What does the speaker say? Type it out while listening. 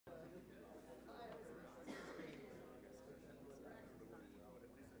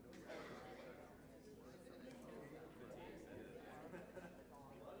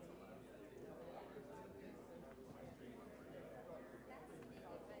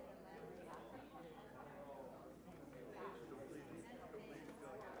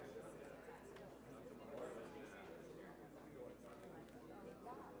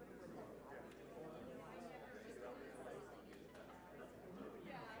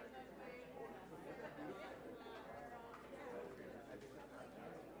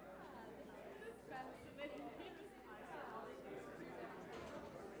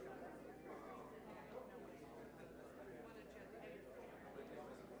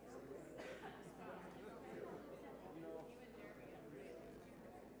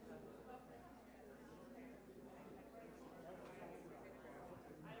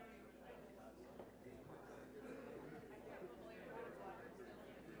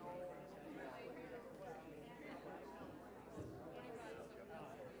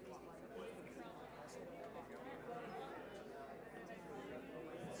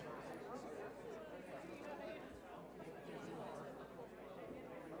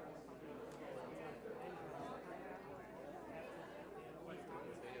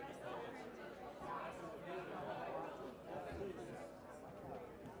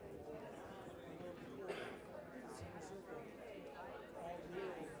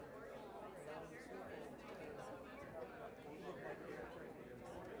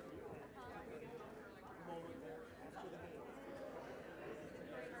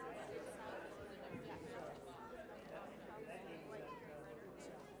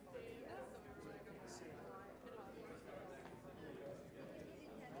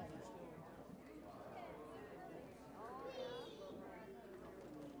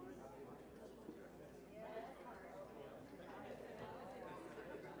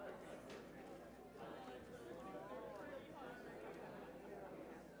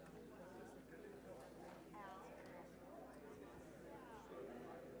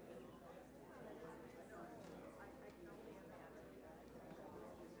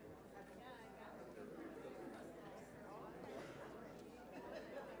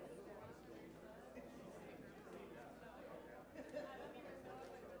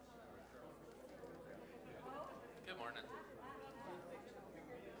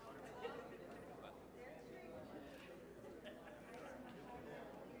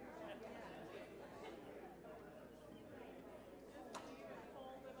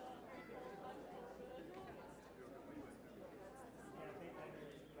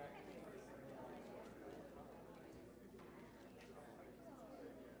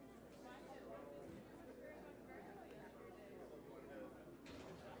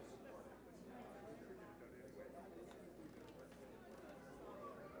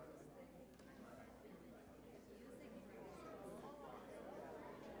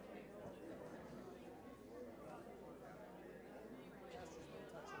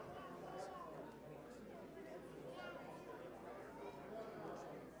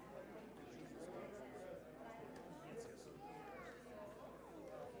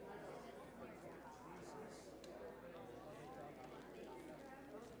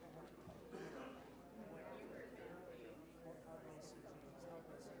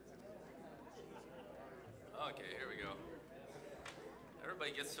Okay, here we go.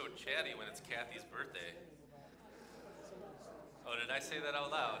 Everybody gets so chatty when it's Kathy's birthday. Oh, did I say that out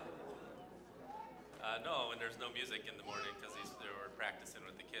loud? No, when there's no music in the morning because they were practicing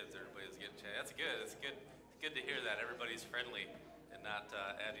with the kids. Everybody's getting chatty. That's good. It's good. It's good to hear that everybody's friendly and not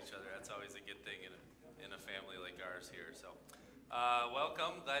at each other. That's always a good thing in a family like ours here. So,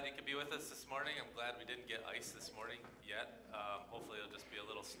 welcome. Glad you could be with us this morning. I'm glad we didn't get ice this morning yet. Hopefully, it'll just be a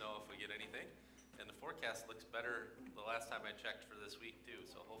little snow if we get anything. And the forecast looks better the last time I checked for this week too.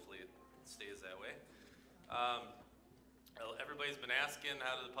 So hopefully it stays that way. Everybody's been asking,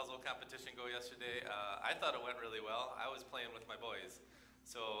 how did the puzzle competition go yesterday? I thought it went really well. I was playing with my boys.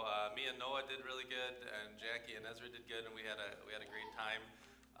 So me and Noah did really good, and Jackie and Ezra did good, and we had a great time.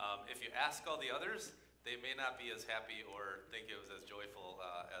 If you ask all the others, they may not be as happy or think it was as joyful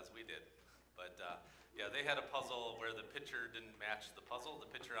as we did. But yeah, they had a puzzle where the picture didn't match the puzzle. The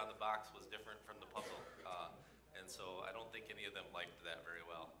picture on the box was different from the puzzle. And so I don't think any of them liked that very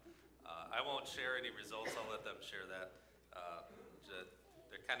well. I won't share any results. I'll let them share that.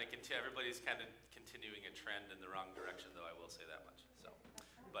 They're kind of everybody's kind of continuing a trend in the wrong direction, though. I will say that much. So,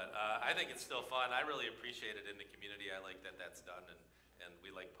 but I think it's still fun. I really appreciate it in the community. I like that that's done, and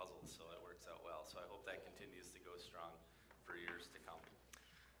we like puzzles, so it works out well. So I hope that continues to go strong for years to come.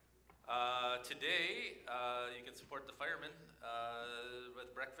 Today, you can support the firemen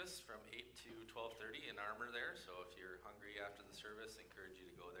with breakfast from 8 to 12:30 in Armour there. So if you're hungry after the service, I encourage you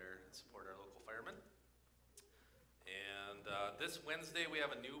to go there and support our local firemen. And this Wednesday, we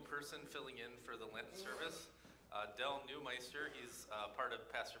have a new person filling in for the Lenten service. Del Newmeister, he's part of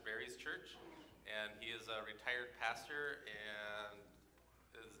Pastor Barry's church, and he is a retired pastor, and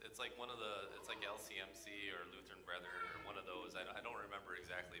it's like it's like LCMC or Lutheran Brethren or one of those. I don't remember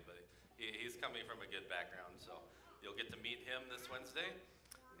exactly, but he's coming from a good background, so you'll get to meet him this Wednesday,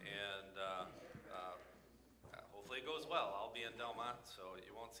 and hopefully it goes well. I'll be in Delmont, so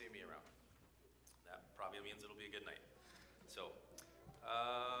you won't see me around. That probably means it'll be a good night. So,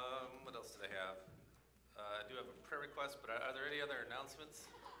 what else did I have? I do have a prayer request, but are there any other announcements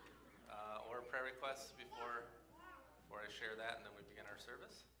or prayer requests before I share that and then we begin our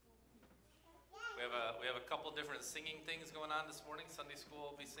service? We have a couple different singing things going on this morning. Sunday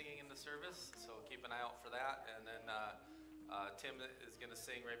school will be singing in the service, so keep an eye out for that. And then Tim is going to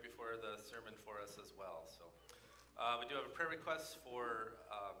sing right before the sermon for us as well. So we do have a prayer request for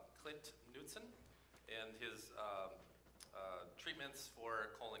Clint Knudsen and his treatments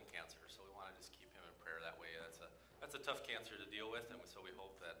for colon cancer. So we want to just keep him in prayer that way. That's a tough cancer to deal with, and so we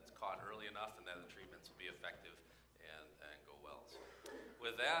hope that it's caught early enough and that the treatments will be effective and go well. So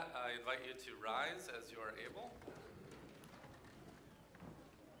with that, I invite you to rise as you are able.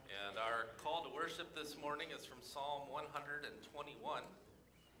 And our call to worship this morning is from Psalm 121.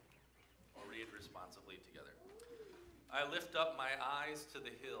 We'll read responsively together. I lift up my eyes to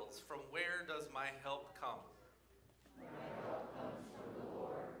the hills. From where does my help come? My help comes from the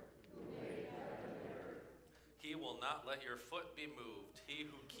Lord, who made heaven and earth. He will not let your foot be moved. He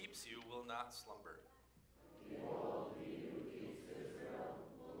who keeps you will not slumber. Behold, he who keeps Israel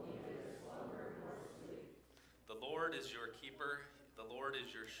will neither slumber nor sleep. The Lord is your keeper. The Lord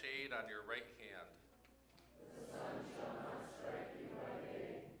is your shade on your right hand. The sun shall not strike you by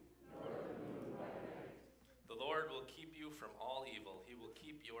day, nor the moon by night. The Lord will keep you from all evil. He will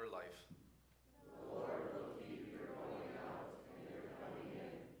keep your life. The Lord will keep your going out and your coming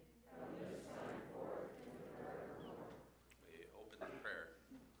in from this time forth and forevermore. We open in prayer.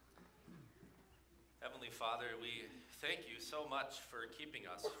 Heavenly Father, we thank you so much for keeping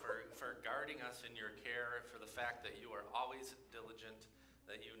us, for guarding us in your care, for the fact that you are always diligent,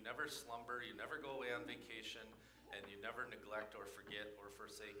 that you never slumber, you never go away on vacation, and you never neglect or forget or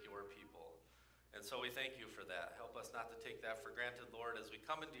forsake your people. And so we thank you for that. Help us not to take that for granted, Lord. As we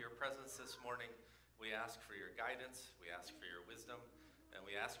come into your presence this morning, we ask for your guidance, we ask for your wisdom, and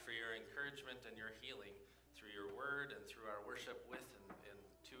we ask for your encouragement and your healing through your word and through our worship with and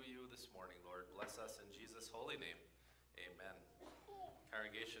to you this morning, Lord. Bless us in Jesus' holy name. Amen.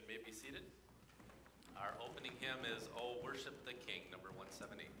 Congregation may be seated. Our opening hymn is "Oh, Worship the King," number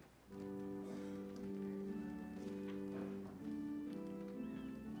 178.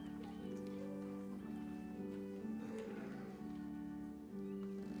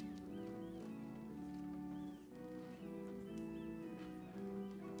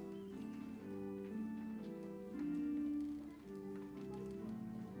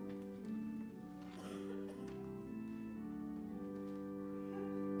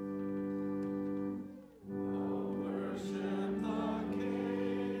 Worship the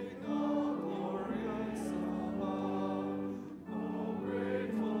King of glory.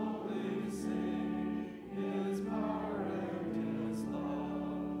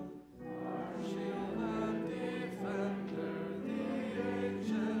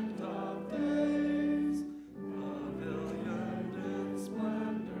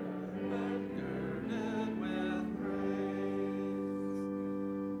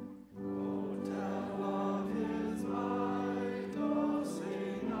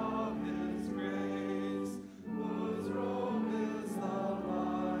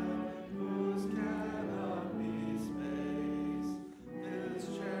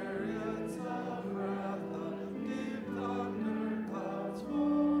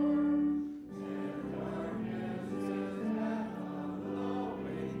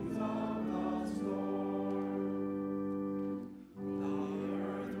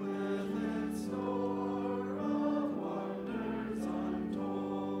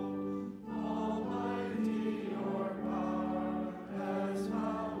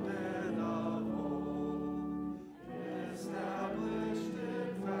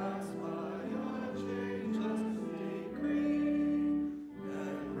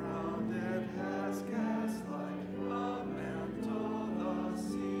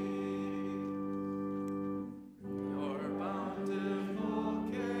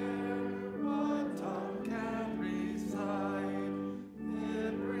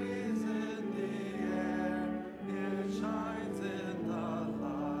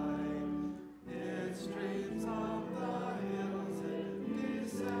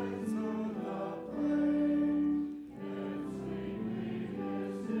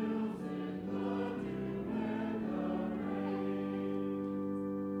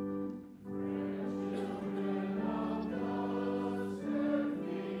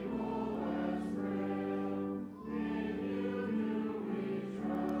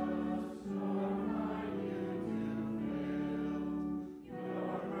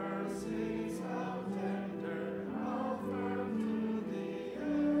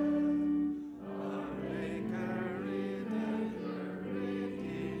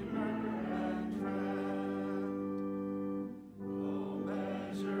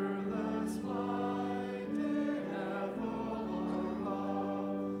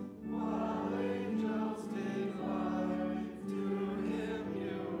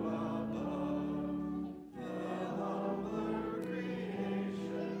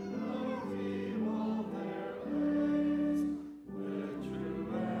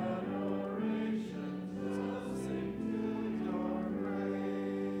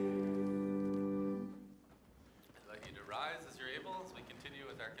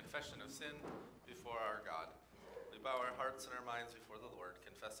 our confession of sin before our God. We bow our hearts and our minds before the Lord,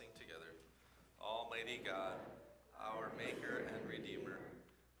 confessing together. Almighty God, our Maker and Redeemer,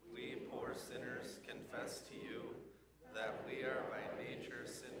 we poor sinners confess to you that we are by nature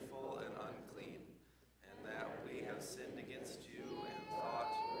sinful and unclean, and that we have sinned against you in thought,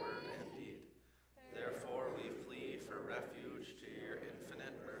 word, and deed. Therefore we flee for refuge to your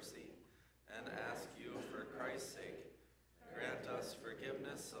infinite mercy, and ask you for Christ's sake, grant us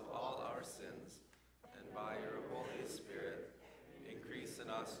forgiveness of all our sins, and by your Holy Spirit, increase in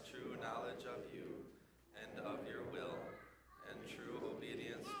us true knowledge of you and of your will, and true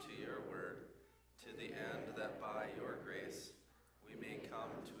obedience to your word, to the end that by your grace we may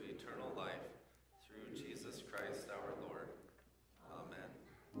come to eternal life through Jesus Christ our Lord. Amen.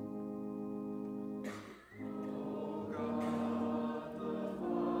 O God, the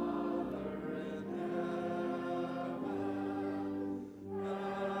Father in heaven,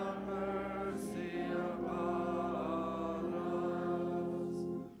 have mercy upon us.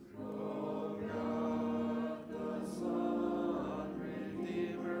 O God, the Son,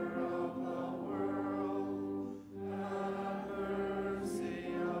 Redeemer of the world, have mercy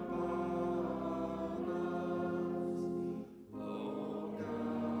upon us. O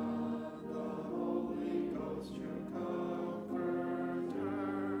God, the Holy Ghost, true Comforter,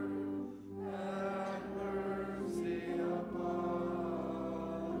 have mercy upon us.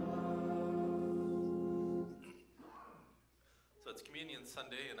 So it's Communion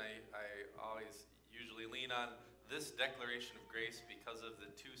Sunday, and I always usually lean on this declaration of grace because of the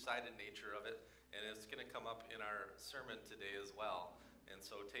two-sided nature of it, and it's going to come up in our sermon today as well. And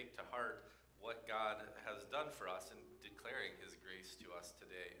so take to heart what God has done for us in declaring his grace to us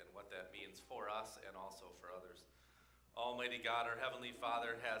today and what that means for us and also for others. Almighty God, our Heavenly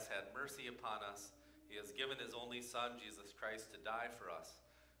Father, has had mercy upon us. He has given his only Son, Jesus Christ, to die for us.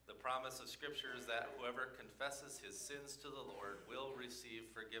 The promise of Scripture is that whoever confesses his sins to the Lord will receive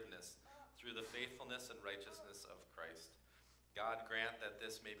forgiveness through the faithfulness and righteousness of Christ. God grant that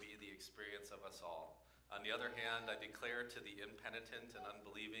this may be the experience of us all. On the other hand, I declare to the impenitent and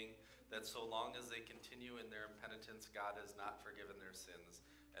unbelieving that so long as they continue in their impenitence, God has not forgiven their sins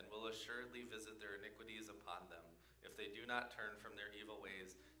and will assuredly visit their iniquities upon them if they do not turn from their evil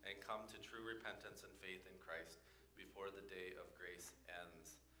ways and come to true repentance and faith in Christ before the day of grace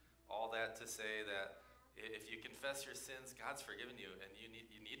ends. All that to say that if you confess your sins, God's forgiven you, and you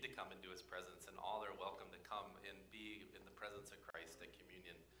need to come into his presence, and all are welcome to come and be in the presence of Christ at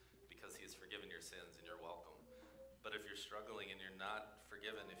communion because he has forgiven your sins and you're welcome. But if you're struggling and you're not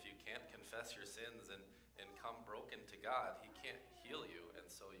forgiven, if you can't confess your sins and come broken to God, he can't heal you, and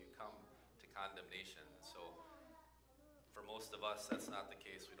so you come to condemnation. So for most of us, that's not the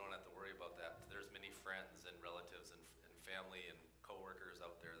case. We don't have to worry about that. There's many friends and relatives and family and coworkers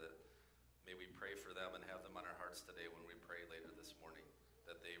out there that may we pray for them and have them on our hearts today when we pray later this morning,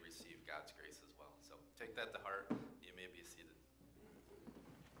 that they receive God's grace as well. So take that to heart. You may be seated.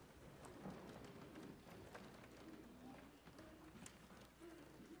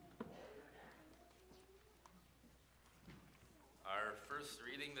 Our first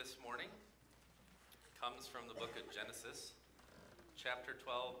reading this morning comes from the book of Genesis, chapter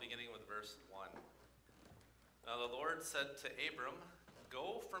 12, beginning with verse 1. Now the Lord said to Abram,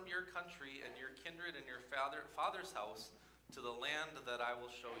 "Go from your country and your kindred and your father's house to the land that I will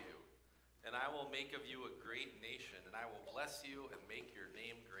show you. And I will make of you a great nation, and I will bless you and make your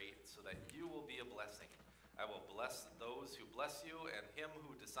name great, so that you will be a blessing. I will bless those who bless you, and him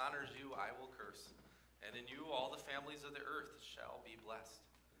who dishonors you I will curse. And in you all the families of the earth shall be blessed."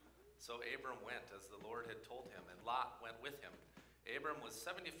 So Abram went as the Lord had told him, and Lot went with him. Abram was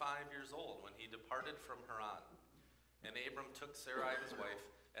 75 years old when he departed from Haran. And Abram took Sarai his wife,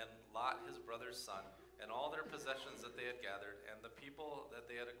 and Lot his brother's son, and all their possessions that they had gathered, and the people that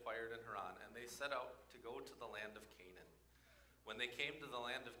they had acquired in Haran, and they set out to go to the land of Canaan. When they came to the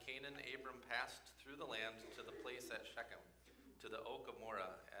land of Canaan, Abram passed through the land to the place at Shechem, to the oak of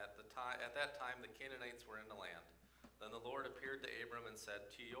Moreh. At that time the Canaanites were in the land. Then the Lord appeared to Abram and said,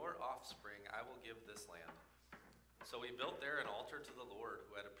 "To your offspring I will give this land." So he built there an altar to the Lord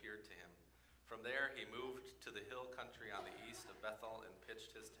who had appeared to him. From there he moved to the hill country on the east of Bethel and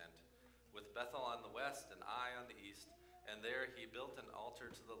pitched his tent, with Bethel on the west and Ai on the east. And there he built an altar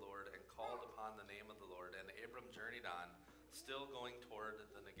to the Lord and called upon the name of the Lord. And Abram journeyed on, still going toward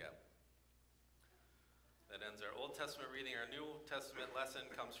the Negeb. That ends our Old Testament reading. Our New Testament lesson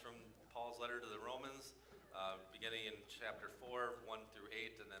comes from Paul's letter to the Romans, beginning in chapter 4, 1 through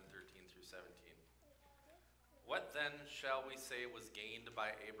 8, and then 13 through 17. What then shall we say was gained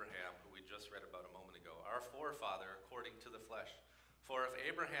by Abraham, who we just read about a moment ago, our forefather according to the flesh? For if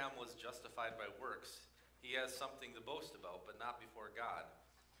Abraham was justified by works, he has something to boast about, but not before God.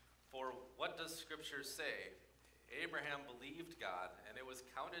 For what does Scripture say? Abraham believed God, and it was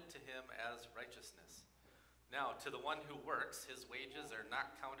counted to him as righteousness. Now, to the one who works, his wages are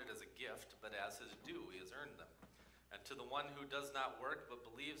not counted as a gift, but as his due. He has earned them. And to the one who does not work, but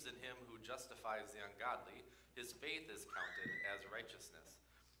believes in him who justifies the ungodly, his faith is counted as righteousness.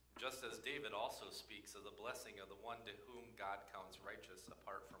 Just as David also speaks of the blessing of the one to whom God counts righteous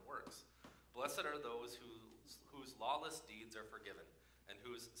apart from works. Blessed are those whose lawless deeds are forgiven, and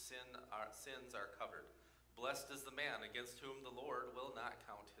whose sins are covered. Blessed is the man against whom the Lord will not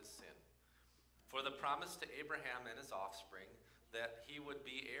count his sin. For the promise to Abraham and his offspring, that he would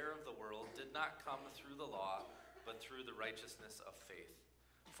be heir of the world, did not come through the law, but through the righteousness of faith.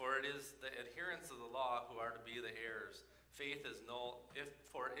 For it is the adherents of the law who are to be the heirs. Faith is null. If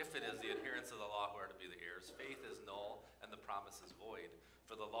it is the adherents of the law who are to be the heirs, faith is null, and the promise is void.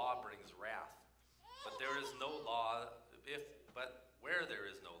 For the law brings wrath. But there is no law. But where there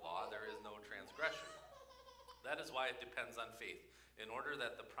is no law, there is no transgression. That is why it depends on faith, in order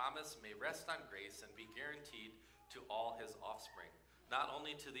that the promise may rest on grace and be guaranteed to all his offspring, not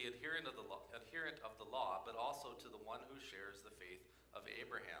only to the adherent of the law, but also to the one who shares the faith of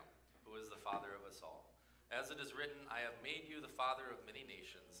Abraham, who is the father of us all. As it is written, I have made you the father of many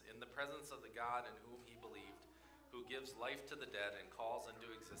nations, in the presence of the God in whom he believed, who gives life to the dead and calls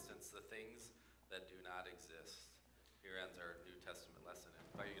into existence the things that do not exist. Here ends our New Testament lesson. I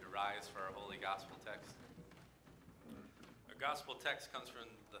invite you to rise for our holy gospel text. Our gospel text comes from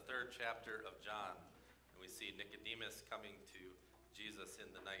the 3rd chapter of John, and we see Nicodemus coming to Jesus in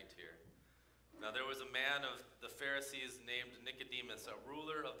the night here. Now there was a man of the Pharisees named Nicodemus, a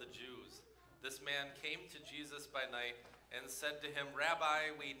ruler of the Jews. This man came to Jesus by night and said to him,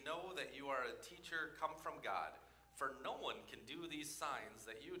 Rabbi, we know that you are a teacher come from God, for no one can do these signs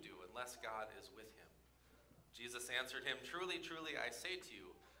that you do unless God is with him. Jesus answered him, Truly, truly, I say to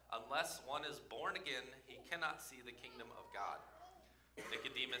you, unless one is born again, he cannot see the kingdom of God.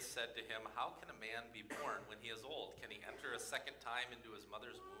 Nicodemus said to him, How can a man be born when he is old? Can he enter a second time into his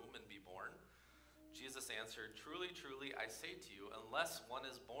mother's womb and be born? Jesus answered, Truly, truly, I say to you, unless one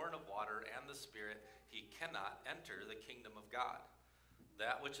is born of water and the Spirit, he cannot enter the kingdom of God.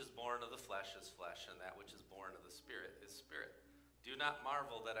 That which is born of the flesh is flesh, and that which is born of the Spirit is spirit. Do not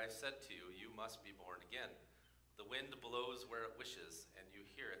marvel that I said to you, you must be born again. The wind blows where it wishes, and you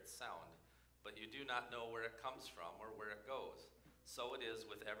hear its sound, but you do not know where it comes from or where it goes. So it is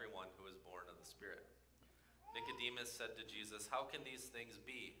with everyone who is born of the Spirit. Nicodemus said to Jesus, How can these things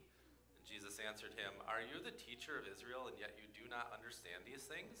be? And Jesus answered him, Are you the teacher of Israel, and yet you do not understand these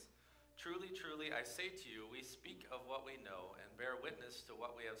things? Truly, truly, I say to you, we speak of what we know and bear witness to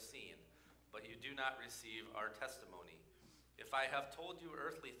what we have seen, but you do not receive our testimony. If I have told you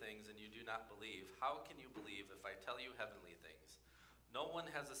earthly things and you do not believe, how can you believe if I tell you heavenly things? No one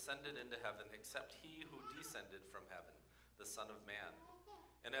has ascended into heaven except he who descended from heaven, the Son of Man.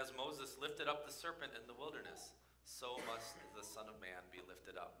 And as Moses lifted up the serpent in the wilderness, so must the Son of Man be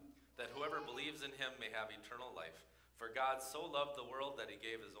lifted up, that whoever believes in him may have eternal life. For God so loved the world that he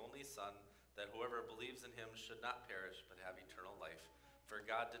gave his only Son, that whoever believes in him should not perish but have eternal life. For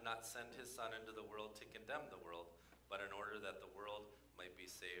God did not send his Son into the world to condemn the world, but in order that the world might be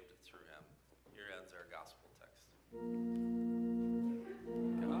saved through him. Here ends our gospel text.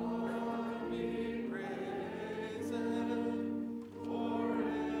 God be praised for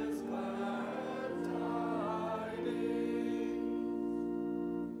his glad tidings.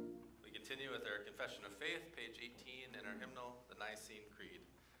 We continue with our confession of faith, page 18 in our hymnal, the Nicene Creed.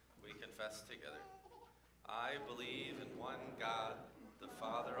 We confess together. I believe in one God, the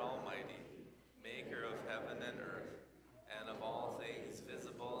Father Almighty, maker of heaven and earth, and of all things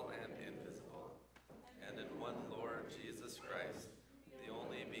visible and invisible, and in one Lord Jesus Christ, the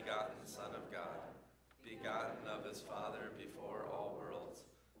only begotten Son of God, begotten of his Father before all worlds,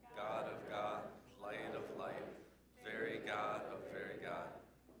 God of God, light of light, very God of very God,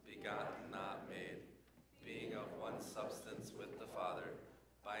 begotten, not made, being of one substance with the Father,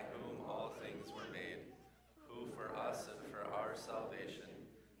 by whom all things were made, who for us and for our salvation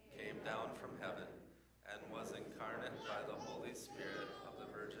came down from heaven, and was incarnate by the Holy Spirit of the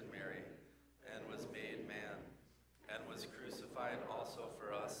Virgin Mary, and was made man, and was crucified also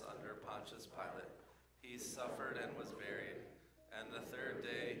for us under Pontius Pilate. He suffered and was buried, and the third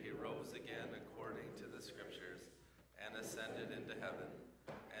day he rose again according to the Scriptures, and ascended into heaven,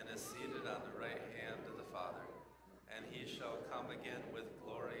 and is seated on the right hand of the Father. And he shall come again with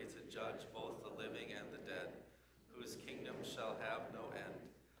glory to judge both the living and the dead, whose kingdom shall have no end.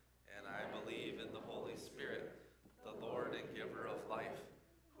 And I believe in the Holy Spirit, the Lord and giver of life,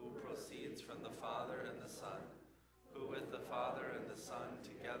 Father and the Son, who with the Father and the Son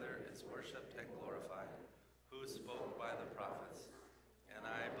together is worshipped and glorified, who spoke by the prophets. And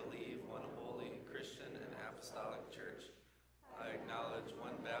I believe one holy, Christian, and apostolic church. I acknowledge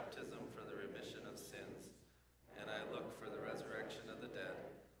one baptism for the remission of sins, and I look for the resurrection of the dead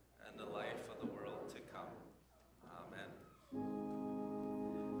and the life of the world to come. Amen.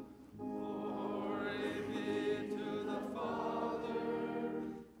 Glory be to the Father,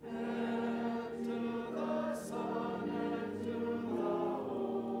 and to the Son, and to the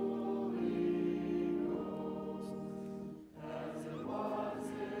Holy Ghost, as it was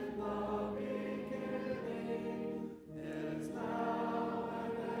in the beginning, is now,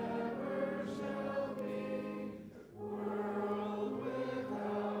 and ever shall be, world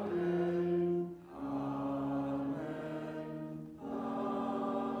without end. Amen. Amen.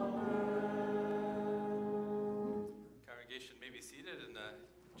 Congregation may be seated, and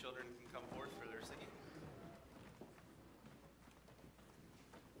children can come forward for their singing.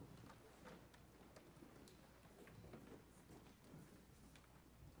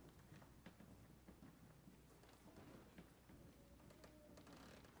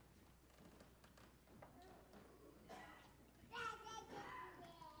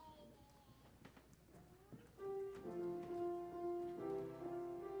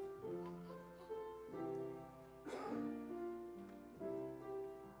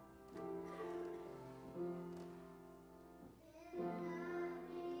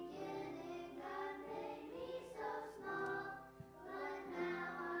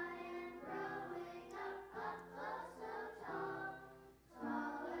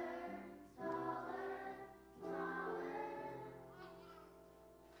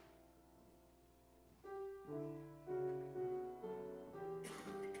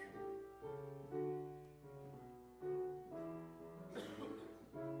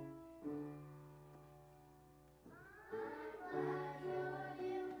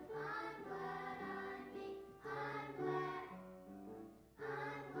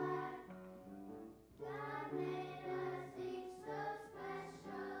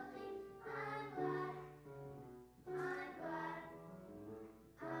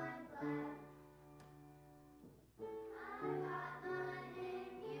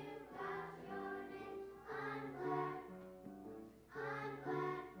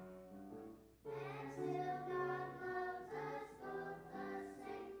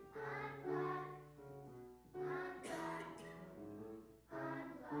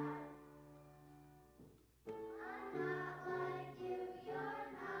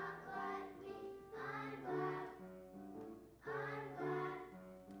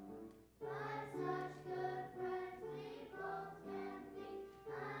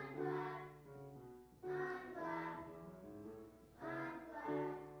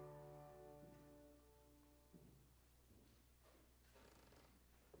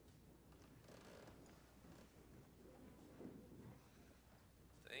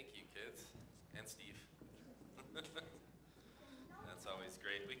 Thank you, kids, and Steve. That's always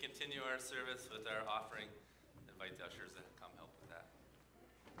great. We continue our service with our offering. Invite the ushers to come help with that.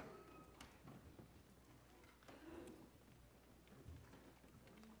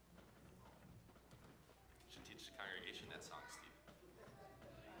 Should teach the congregation that song, Steve.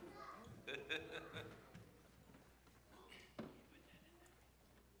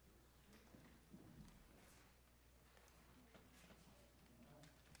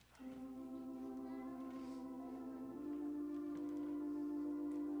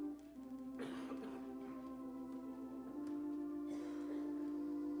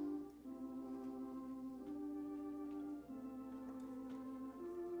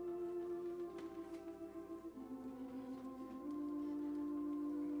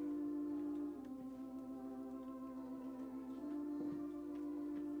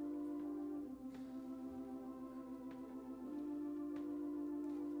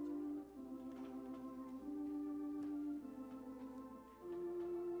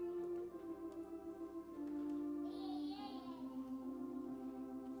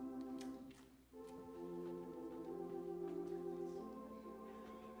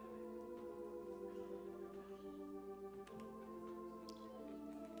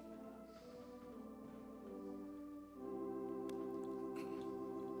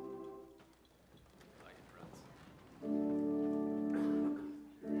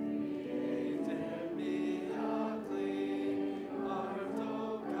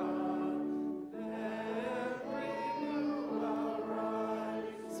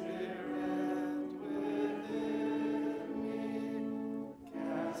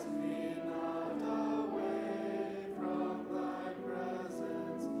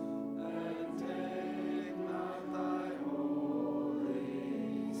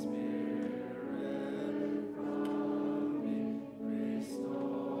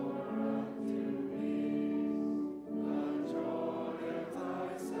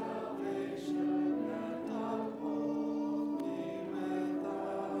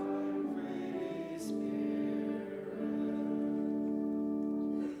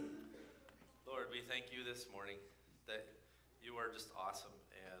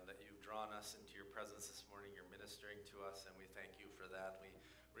 drawn us into your presence this morning. You're ministering to us, and we thank you for that.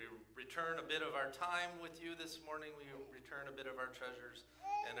 We return a bit of our time with you this morning. We return a bit of our treasures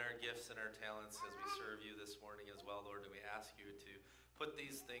and our gifts and our talents as we serve you this morning as well, Lord. And we ask you to put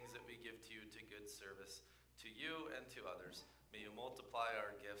these things that we give to you to good service to you and to others. May you multiply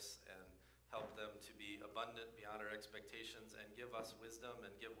our gifts and help them to be abundant beyond our expectations, and give us wisdom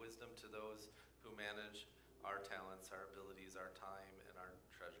and give wisdom to those who manage our talents, our abilities, our time, and our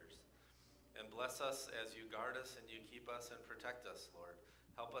treasures. And bless us as you guard us and you keep us and protect us, Lord.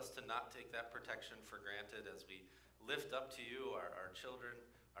 Help us to not take that protection for granted as we lift up to you our children,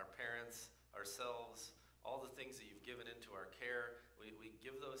 our parents, ourselves, all the things that you've given into our care. We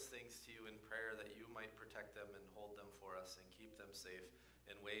give those things to you in prayer that you might protect them and hold them for us and keep them safe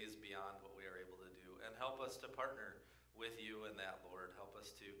in ways beyond what we are able to do. And help us to partner with you in that, Lord. Help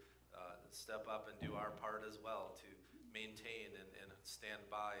us to step up and do our part as well to maintain and stand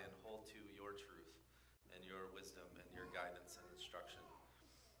by and hold to your truth and your wisdom and your guidance and instruction.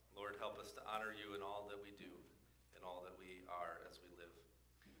 Lord, help us to honor you in all that we do and all that we are as we live.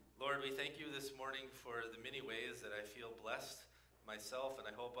 Lord, we thank you this morning for the many ways that I feel blessed myself, and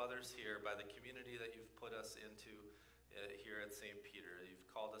I hope others here, by the community that you've put us into here at St. Peter. You've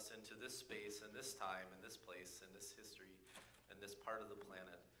called us into this space and this time and this place and this history and this part of the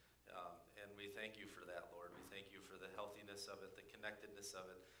planet. And we thank you for that, Lord. We thank you for the healthiness of it, the connectedness of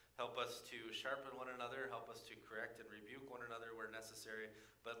it. Help us to sharpen one another. Help us to correct and rebuke one another where necessary.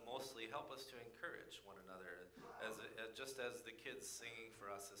 But mostly, help us to encourage one another. Just as the kids singing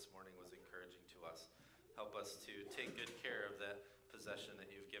for us this morning was encouraging to us. Help us to take good care of that possession that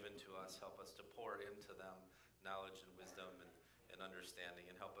you've given to us. Help us to pour into them knowledge and wisdom and understanding.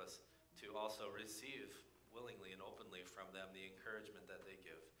 And help us to also receive willingly and openly from them the encouragement that they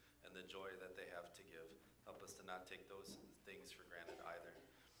give and the joy that they have to give. Help us to not take those things for granted either.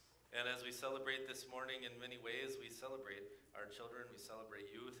 And as we celebrate this morning, in many ways, we celebrate our children, we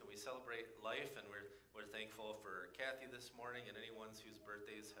celebrate youth, and we celebrate life. And we're thankful for Kathy this morning and anyone whose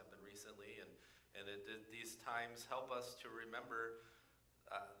birthdays have been recently. And these times help us to remember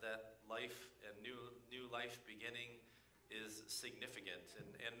that life and new life beginning is significant.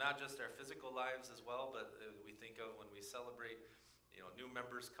 And not just our physical lives as well, but we think of when we celebrate new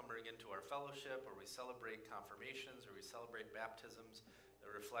members coming into our fellowship, or we celebrate confirmations, or we celebrate baptisms, a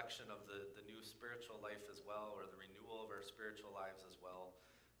reflection of the new spiritual life as well, or the renewal of our spiritual lives as well.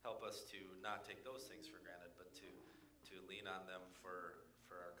 Help us to not take those things for granted, but to lean on them for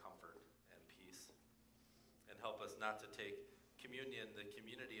our comfort and peace. And help us not to take communion, the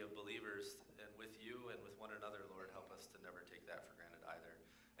community of believers, and with you and with one another, Lord, help us to never take that for granted either.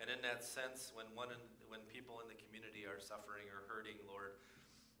 And in that sense, when people in the community are suffering or hurting, Lord,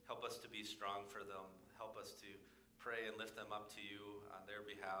 help us to be strong for them. Help us to pray and lift them up to you on their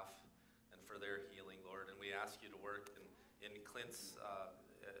behalf and for their healing, Lord. And we ask you to work in Clint's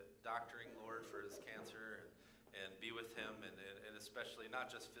doctoring, Lord, for his cancer, and be with him, and especially not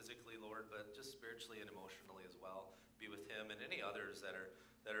just physically, Lord, but just spiritually and emotionally as well. Be with him and any others that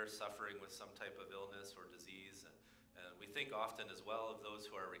are suffering with some type of illness or disease. And we think often as well of those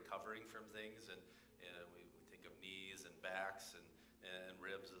who are recovering from things, and we think of knees and backs and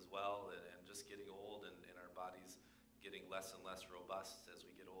ribs as well, and just getting old, and our bodies getting less and less robust as we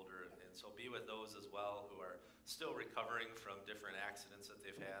get older. And so be with those as well who are still recovering from different accidents that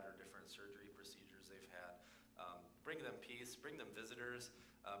they've had or different surgery procedures they've had. Bring them peace, bring them visitors,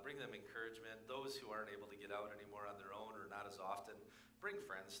 bring them encouragement. Those who aren't able to get out anymore on their own or not as often, bring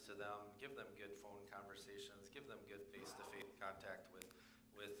friends to them, give them good phone conversations, give them good face-to-face contact with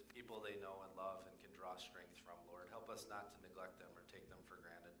people they know and love and can draw strength from, Lord. Help us not to neglect them or take them for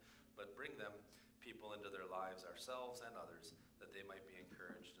granted, but bring them people into their lives, ourselves and others, that they might be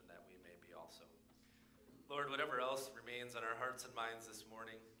encouraged and that we may be also. Lord, whatever else remains on our hearts and minds this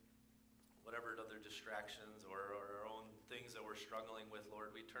morning, whatever other distractions or our own things that we're struggling with, Lord,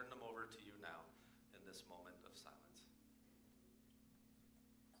 we turn them over to you now in this moment of silence.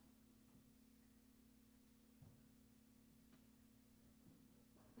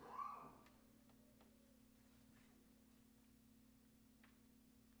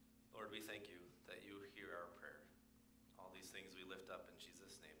 Lord, we thank you that you hear our prayer. All these things we lift up in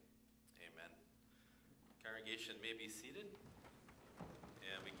Jesus' name. Amen. Congregation may be seated.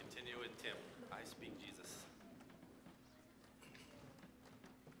 And we continue with Tim. I speak Jesus.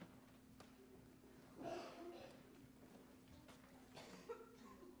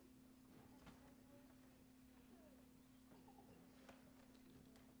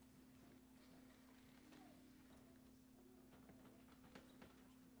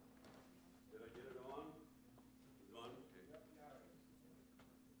 Did I get it on? Is it on?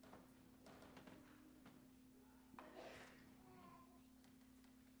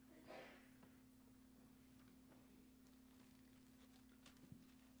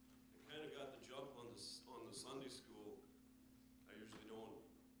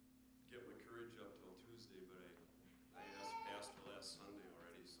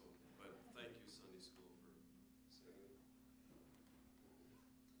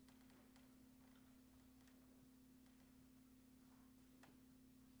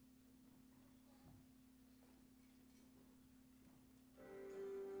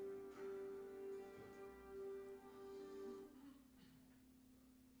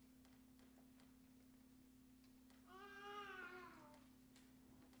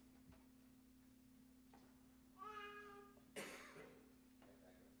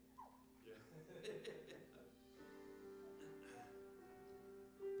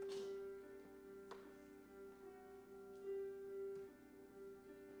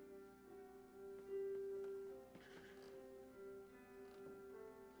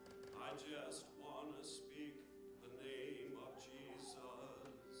 just want to speak the name of Jesus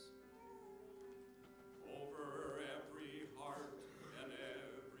over every heart and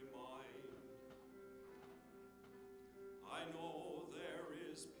every mind. I know there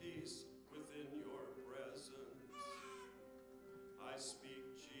is peace within your presence. I speak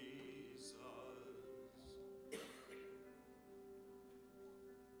Jesus.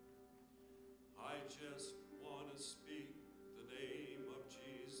 I just want to speak the name of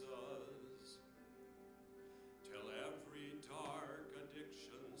Jesus till every dark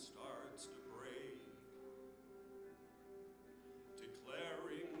addiction starts to break,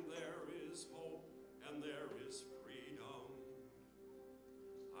 declaring there is hope and there is freedom.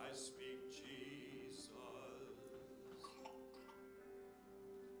 I speak Jesus.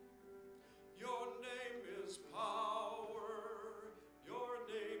 Your name is power. Your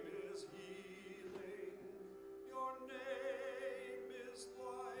name is healing. Your name is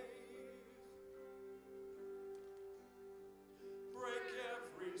life. Break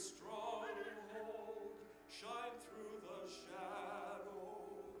every stronghold. Shine through the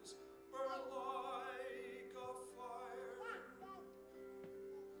shadows. Burn like a fire.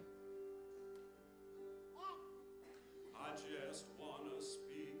 I just want to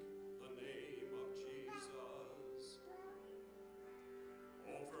speak the name of Jesus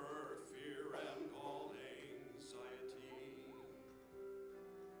over fear and all anxiety.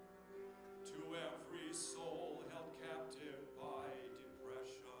 To every soul held captive by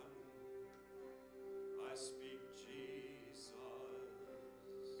depression, I speak Jesus.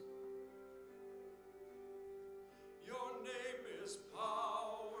 Your name is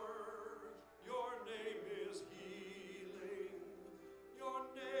power. Your name is healing. Your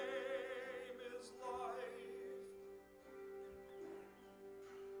name is life.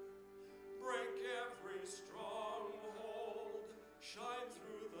 Break every stronghold. Shine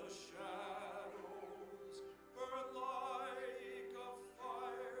through the shadows. Burn like a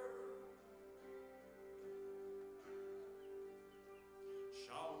fire.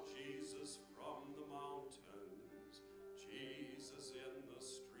 Shout Jesus from the mountains, Jesus in the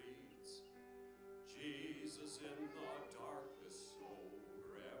streets, Jesus in the darkness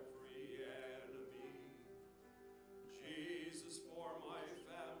over every enemy. Jesus for my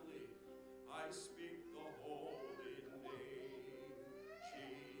family, I speak the holy name,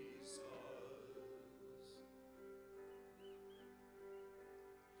 Jesus.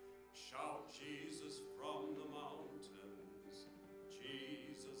 Shout Jesus from the mountains,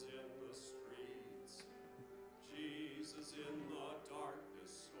 Jesus in the streets, Jesus in the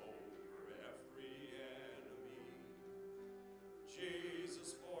darkness over every enemy.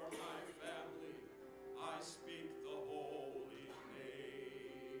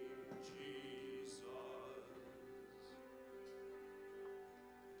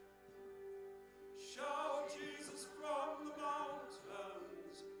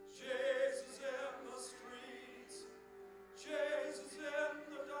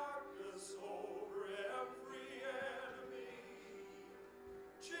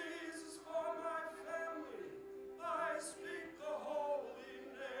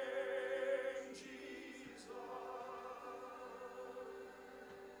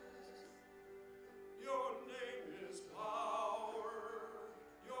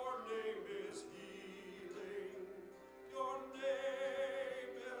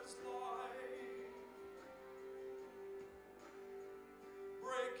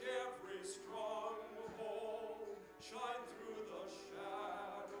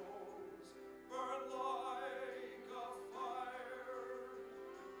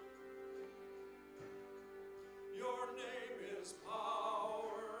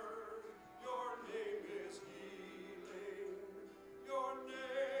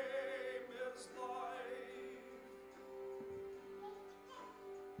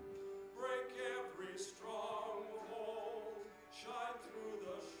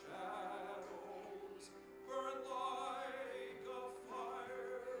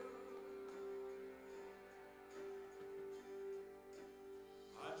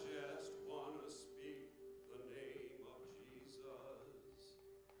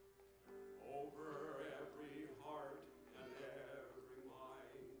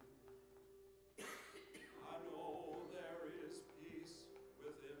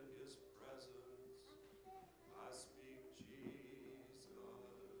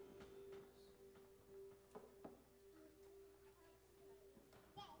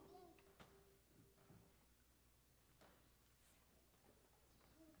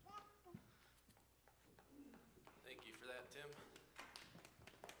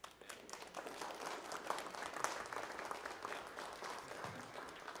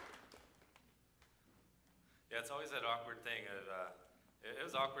 it's always that awkward thing of, it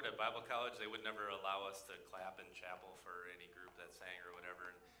was awkward at Bible college. They would never allow us to clap in chapel for any group that sang or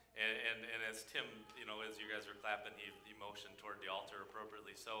whatever. And as Tim, as you guys were clapping, he motioned toward the altar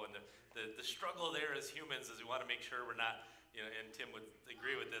appropriately so. And the struggle there as humans is we want to make sure we're not, and Tim would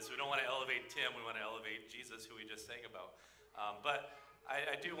agree with this, we don't want to elevate Tim, we want to elevate Jesus, who we just sang about. But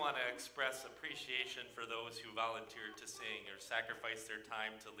I do want to express appreciation for those who volunteered to sing or sacrificed their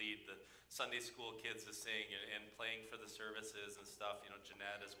time to lead the Sunday school kids to sing and playing for the services and stuff.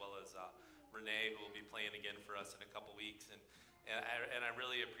 Jeanette as well as Renee, who will be playing again for us in a couple weeks. And I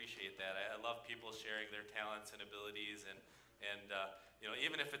really appreciate that. I love people sharing their talents and abilities. And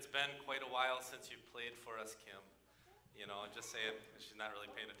even if it's been quite a while since you've played for us, Kim, just saying, she's not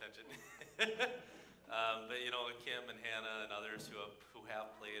really paying attention. But Kim and Hannah and others who have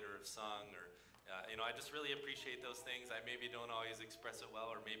played or have sung, or I just really appreciate those things. I maybe don't always express it well,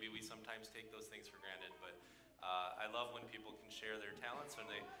 or maybe we sometimes take those things for granted. But I love when people can share their talents,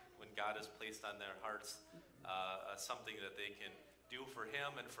 when God has placed on their hearts something that they can do for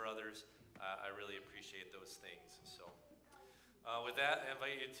Him and for others. I really appreciate those things. So with that, I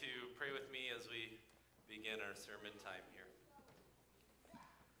invite you to pray with me as we begin our sermon time here.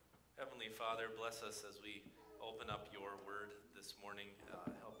 Heavenly Father, bless us as we open up your word this morning.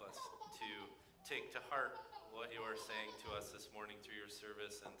 Help us to take to heart what you are saying to us this morning through your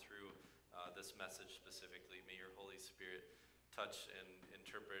service and through this message specifically. May your Holy Spirit touch and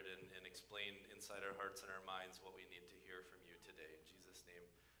interpret and explain inside our hearts and our minds what we need to hear from you today. In Jesus' name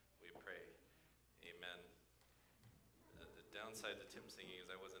we pray. Amen. The downside to Tim singing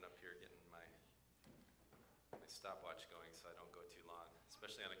is I wasn't up here getting my stopwatch going so I don't go too long,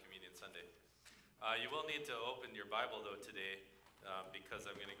 especially on a Communion Sunday. You will need to open your Bible, though, today, because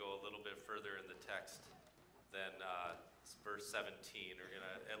I'm going to go a little bit further in the text than verse 17. We're going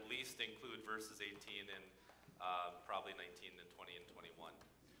to at least include verses 18 and probably 19 and 20 and 21.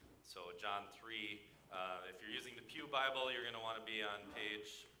 So John 3, if you're using the Pew Bible, you're going to want to be on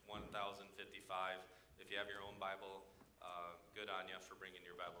page 1055. If you have your own Bible, good on you for bringing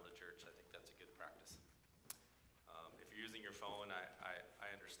your Bible to church. I think that's a good practice. If you're using your phone, I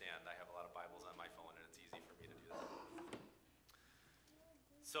understand. I have a lot of Bibles on my phone, and it's easy for me to do that.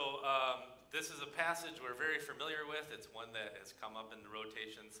 So this is a passage we're very familiar with. It's one that has come up in the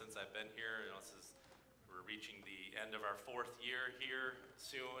rotation since I've been here. We're reaching the end of our 4th year here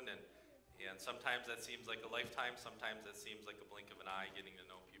soon, and sometimes that seems like a lifetime. Sometimes that seems like a blink of an eye, getting to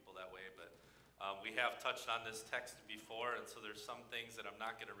know people that way. But we have touched on this text before, and so there's some things that I'm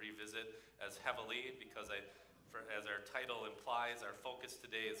not going to revisit as heavily because as our title implies, our focus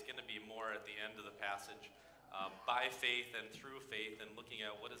today is going to be more at the end of the passage, by faith and through faith, and looking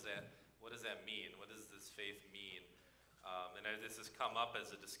at what does that mean? What does this faith mean? And this has come up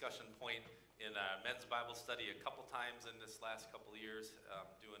as a discussion point in men's Bible study a couple times in this last couple of years,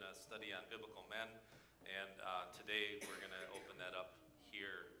 doing a study on biblical men, and today we're going to open that up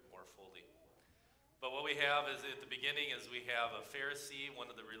here more fully. But what we have is at the beginning is we have a Pharisee,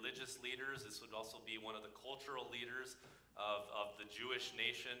 one of the religious leaders. This would also be one of the cultural leaders of the Jewish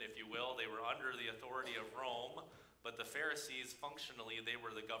nation, if you will. They were under the authority of Rome, but the Pharisees, functionally, they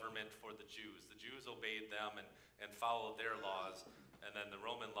were the government for the Jews. The Jews obeyed them and followed their laws, and then the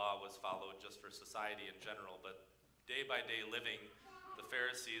Roman law was followed just for society in general. But day-by-day living, the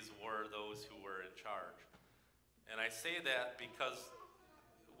Pharisees were those who were in charge. And I say that because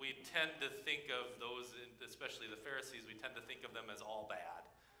we tend to think of those, especially the Pharisees, we tend to think of them as all bad.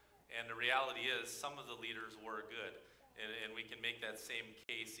 And the reality is some of the leaders were good. And we can make that same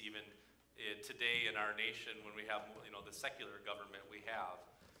case even today in our nation when we have the secular government we have.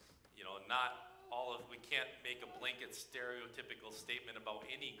 We can't make a blanket stereotypical statement about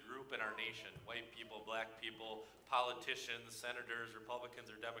any group in our nation, white people, black people, politicians, senators,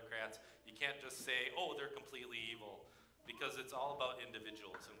 Republicans or Democrats. You can't just say, oh, they're completely evil. Because it's all about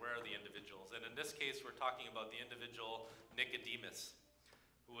individuals, and where are the individuals? And in this case, we're talking about the individual Nicodemus,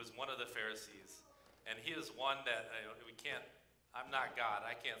 who was one of the Pharisees. And he is one that I'm not God,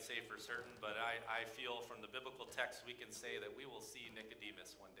 I can't say for certain, but I feel from the biblical text we can say that we will see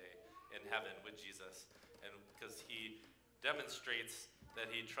Nicodemus one day in heaven with Jesus. And because he demonstrates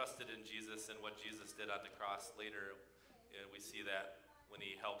that he trusted in Jesus and what Jesus did on the cross. Later, we see that when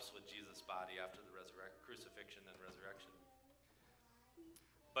he helps with Jesus' body after the crucifixion and resurrection.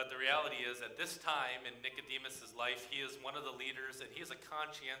 But the reality is, at this time in Nicodemus' life, he is one of the leaders, and he is a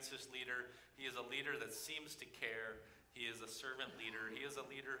conscientious leader. He is a leader that seems to care. He is a servant leader. He is a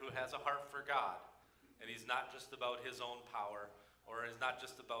leader who has a heart for God. And he's not just about his own power, or is not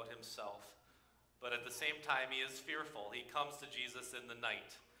just about himself. But at the same time, he is fearful. He comes to Jesus in the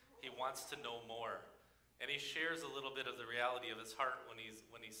night. He wants to know more. And he shares a little bit of the reality of his heart when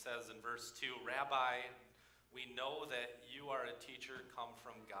he says in verse 2, Rabbi, we know that you are a teacher come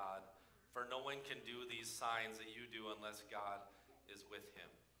from God, for no one can do these signs that you do unless God is with him.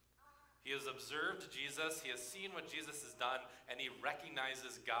 He has observed Jesus, he has seen what Jesus has done, and he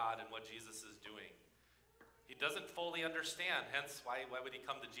recognizes God in what Jesus is doing. He doesn't fully understand, hence why would he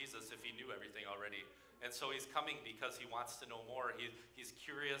come to Jesus if he knew everything already? And so he's coming because he wants to know more. He's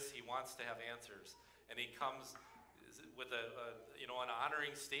curious, he wants to have answers. And he comes with an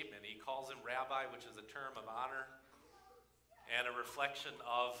honoring statement. He calls him rabbi, which is a term of honor and a reflection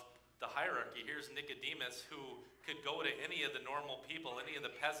of the hierarchy. Here's Nicodemus, who could go to any of the normal people, any of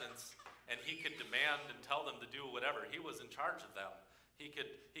the peasants, and he could demand and tell them to do whatever. He was in charge of them. He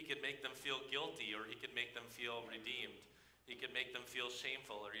could make them feel guilty, or he could make them feel redeemed. He could make them feel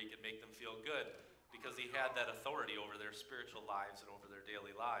shameful, or he could make them feel good, because he had that authority over their spiritual lives and over their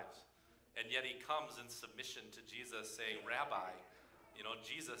daily lives. And yet he comes in submission to Jesus saying, Rabbi,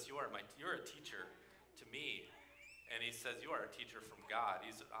 Jesus, you're a teacher to me. And he says, you are a teacher from God.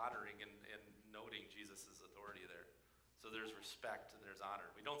 He's honoring and noting Jesus' authority there. So there's respect and there's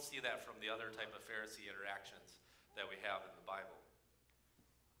honor. We don't see that from the other type of Pharisee interactions that we have in the Bible.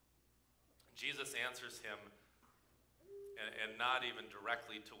 Jesus answers him, and not even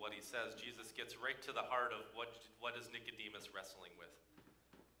directly to what he says. Jesus gets right to the heart of what is Nicodemus wrestling with.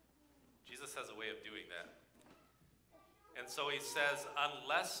 Jesus has a way of doing that. And so he says,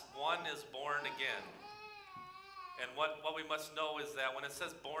 unless one is born again. And what we must know is that when it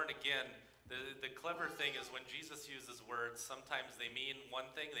says born again, the clever thing is when Jesus uses words, sometimes they mean one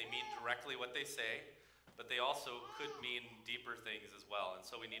thing, they mean directly what they say, but they also could mean deeper things as well. And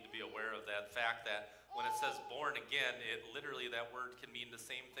so we need to be aware of that fact that when it says born again, that word can mean the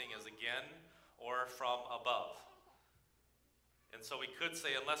same thing as again or from above. And so we could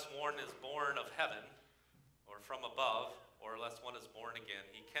say, unless one is born of heaven, or from above, or unless one is born again,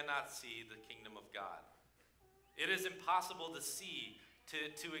 he cannot see the kingdom of God. It is impossible to see,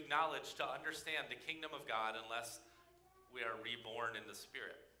 to acknowledge, to understand the kingdom of God unless we are reborn in the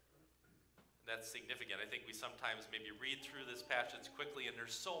Spirit. That's significant. I think we sometimes maybe read through this passage quickly, and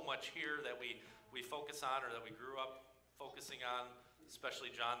there's so much here that we focus on, or that we grew up focusing on, especially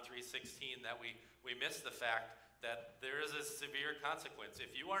John 3:16, that we miss the fact that there is a severe consequence.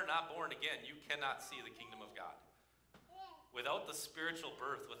 If you are not born again, you cannot see the kingdom of God. Without the spiritual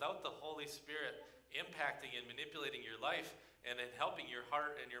birth, without the Holy Spirit impacting and manipulating your life and helping your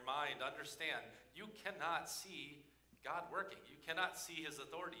heart and your mind understand, you cannot see God working. You cannot see his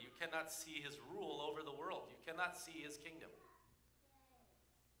authority. You cannot see his rule over the world. You cannot see his kingdom.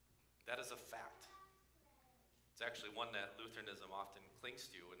 That is a fact. It's actually one that Lutheranism often clings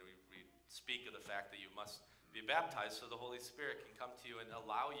to when we speak of the fact that you must be baptized so the Holy Spirit can come to you and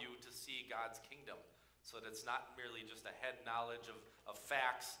allow you to see God's kingdom, so that it's not merely just a head knowledge of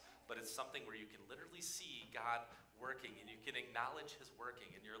facts, but it's something where you can literally see God working, and you can acknowledge his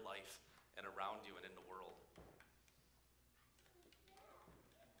working in your life and around you and in the world.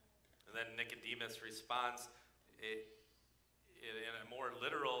 And then Nicodemus responds in a more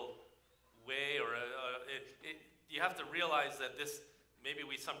literal way, or you have to realize that this, maybe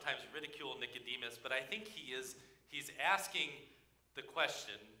we sometimes ridicule Nicodemus, but I think he's asking the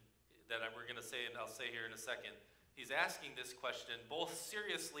question that we're going to say, and I'll say here in a second. He's asking this question both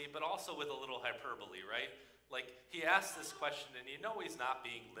seriously, but also with a little hyperbole, right? Like, he asks this question, and he's not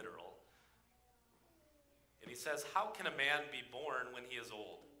being literal. And he says, how can a man be born when he is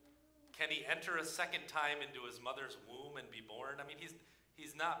old? Can he enter a second time into his mother's womb and be born? I mean,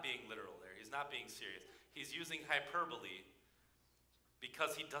 he's not being literal there. He's not being serious. He's using hyperbole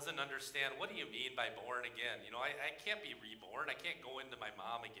because he doesn't understand, what do you mean by born again? I can't be reborn. I can't go into my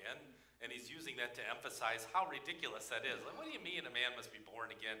mom again. And he's using that to emphasize how ridiculous that is. Like, what do you mean a man must be born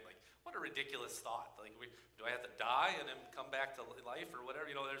again? Like, what a ridiculous thought. Like, do I have to die and then come back to life or whatever?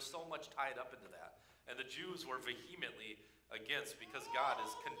 There's so much tied up into that. And the Jews were vehemently against, because God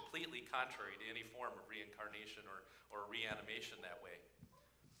is completely contrary to any form of reincarnation or reanimation that way.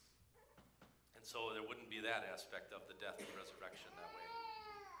 And so there wouldn't be that aspect of the death and resurrection that way.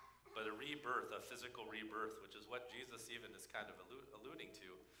 But a rebirth, a physical rebirth, which is what Jesus even is kind of alluding to,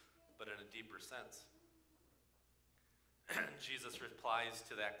 but in a deeper sense. Jesus replies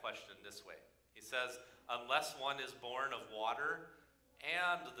to that question this way. He says, unless one is born of water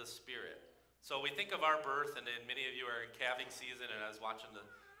and the Spirit. So we think of our birth, and many of you are in calving season, and I was watching the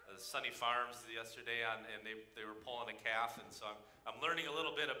Sunny Farms yesterday, and they were pulling a calf, and so I'm learning a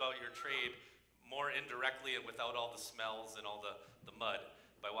little bit about your trade more indirectly and without all the smells and all the mud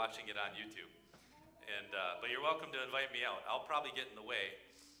by watching it on YouTube. But you're welcome to invite me out. I'll probably get in the way,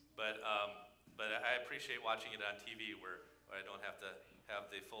 but But I appreciate watching it on TV where I don't have to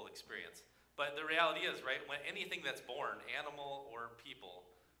have the full experience. But the reality is, right, when anything that's born, animal or people,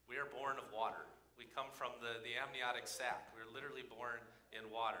 we are born of water. We come from the amniotic sac. We're literally born in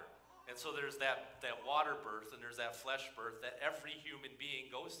water. And so there's that water birth and there's that flesh birth that every human being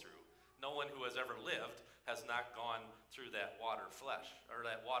goes through. No one who has ever lived has not gone through that water flesh or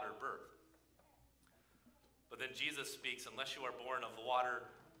that water birth. But then Jesus speaks, unless you are born of the water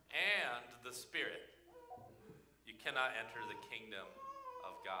and the Spirit, you cannot enter the kingdom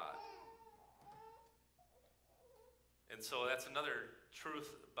of God. And so that's another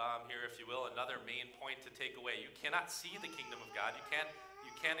truth bomb here, if you will, another main point to take away. You cannot see the kingdom of God. You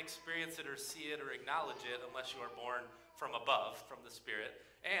can't experience it or see it or acknowledge it unless you are born from above, from the Spirit.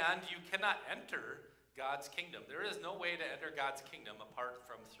 And you cannot enter God's kingdom. There is no way to enter God's kingdom apart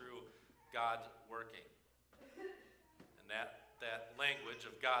from through God working. And that language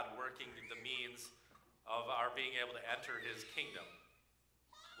of God working the means of our being able to enter his kingdom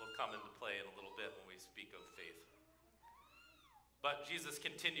will come into play in a little bit when we speak of faith. But Jesus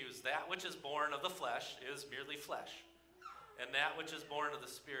continues, that which is born of the flesh is merely flesh, and that which is born of the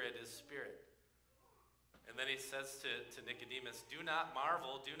Spirit is spirit. And then he says to Nicodemus, do not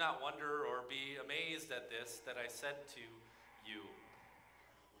marvel, do not wonder or be amazed at this that I said to you.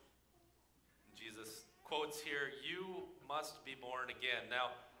 Jesus quotes here, you must be born again.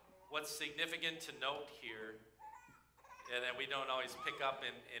 Now, what's significant to note here, and that we don't always pick up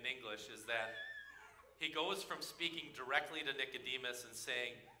in English, is that he goes from speaking directly to Nicodemus and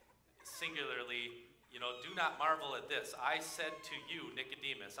saying singularly, do not marvel at this. I said to you,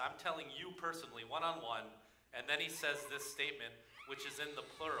 Nicodemus, I'm telling you personally, one-on-one, and then he says this statement, which is in the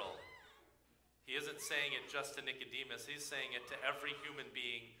plural. He isn't saying it just to Nicodemus, he's saying it to every human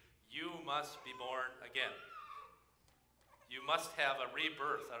being. You must be born again. You must have a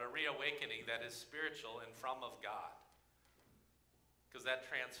rebirth, a reawakening that is spiritual and from of God. Because that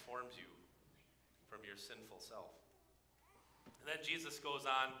transforms you from your sinful self. And then Jesus goes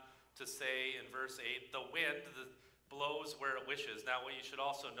on to say in verse 8, the wind blows where it wishes. Now what you should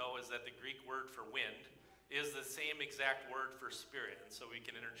also know is that the Greek word for wind is the same exact word for spirit. And so we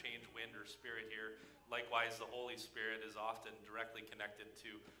can interchange wind or spirit here. Likewise, the Holy Spirit is often directly connected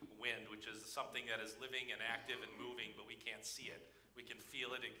to wind, which is something that is living and active and moving, but we can't see it. We can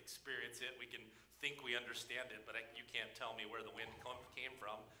feel it, experience it. We can think we understand it, but you can't tell me where the wind came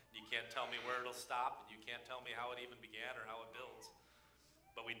from. You can't tell me where it'll stop, and you can't tell me how it even began or how it builds.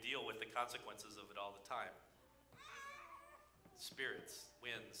 But we deal with the consequences of it all the time. Spirits,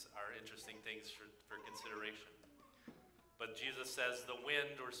 winds are interesting things for consideration. But Jesus says the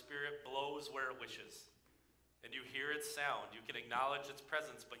wind or spirit blows where it wishes. And you hear its sound. You can acknowledge its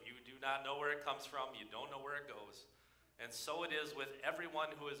presence, but you do not know where it comes from. You don't know where it goes. And so it is with everyone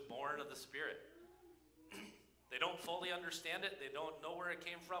who is born of the Spirit. They don't fully understand it. They don't know where it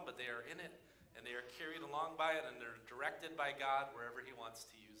came from, but they are in it. And they are carried along by it, and they're directed by God wherever he wants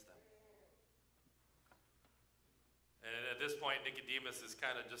to use them. And at this point, Nicodemus is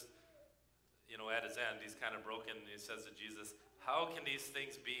kind of just, at his end. He's kind of broken. And he says to Jesus, how can these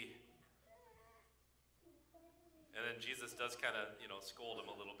things be? And then Jesus does kind of, scold him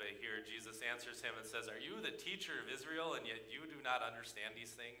a little bit here. Jesus answers him and says, are you the teacher of Israel, and yet you do not understand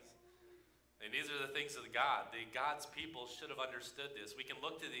these things? And these are the things of God. God's people should have understood this. We can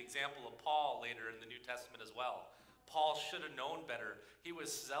look to the example of Paul later in the New Testament as well. Paul should have known better. He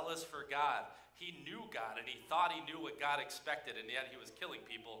was zealous for God. He knew God, and he thought he knew what God expected, and yet he was killing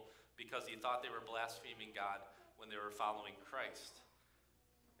people because he thought they were blaspheming God when they were following Christ.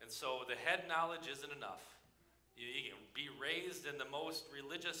 And so the head knowledge isn't enough. You can be raised in the most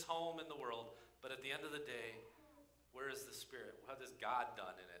religious home in the world, but at the end of the day, where is the Spirit? What has God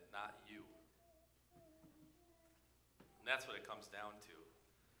done in it, not you? And that's what it comes down to.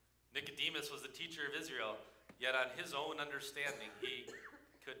 Nicodemus was the teacher of Israel, yet on his own understanding, he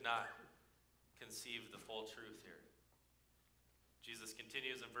could not conceive the full truth here. Jesus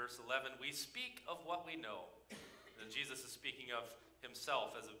continues in verse 11, we speak of what we know. And Jesus is speaking of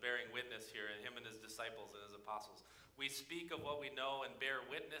himself as a bearing witness here, and him and his disciples and his apostles. We speak of what we know and bear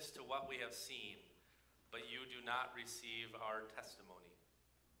witness to what we have seen, but you do not receive our testimony.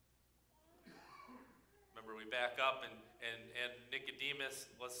 Remember, we back up, and Nicodemus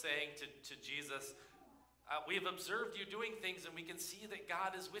was saying to Jesus, we have observed you doing things, and we can see that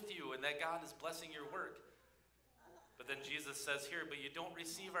God is with you and that God is blessing your work. But then Jesus says here, but you don't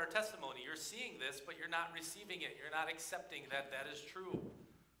receive our testimony. You're seeing this, but you're not receiving it. You're not accepting that that is true.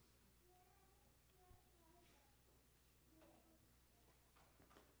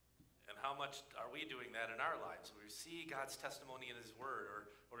 And how how much are we doing that in our lives? We see God's testimony in His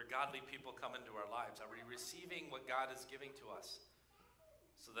Word, or godly people come into our lives. Are we receiving what God is giving to us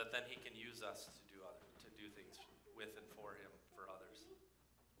so that then He can use us to do things with and for Him, for others?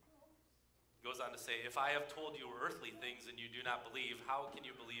 It goes on to say, if I have told you earthly things and you do not believe, how can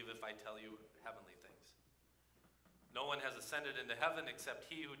you believe if I tell you heavenly things? No one has ascended into heaven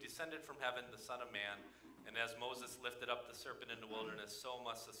except He who descended from heaven, the Son of Man. And as Moses lifted up the serpent in the wilderness, so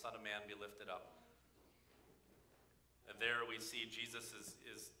must the Son of Man be lifted up. And there we see Jesus is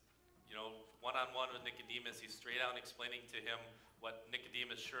one-on-one with Nicodemus. He's straight out explaining to him what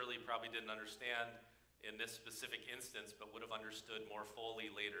Nicodemus surely probably didn't understand in this specific instance, but would have understood more fully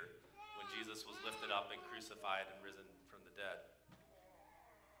later when Jesus was lifted up and crucified and risen from the dead.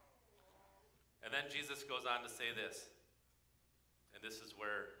 And then Jesus goes on to say this, and this is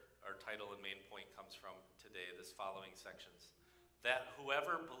where our title and main point comes from today, this following sections. That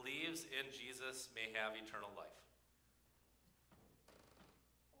whoever believes in Jesus may have eternal life.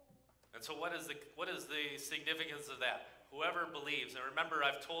 And so what is the significance of that? Whoever believes. And remember,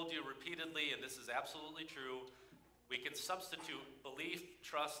 I've told you repeatedly, and this is absolutely true, we can substitute belief,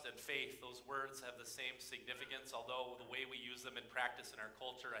 trust, and faith. Those words have the same significance, although the way we use them in practice in our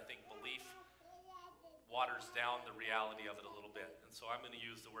culture, I think belief waters down the reality of it a little bit. And so I'm going to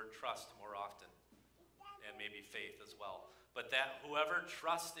use the word trust more often, and maybe faith as well. But that whoever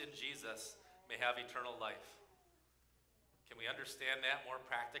trusts in Jesus may have eternal life. Can we understand that more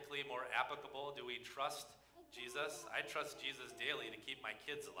practically, more applicable? Do we trust Jesus? I trust Jesus daily to keep my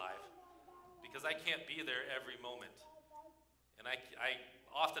kids alive, because I can't be there every moment. And I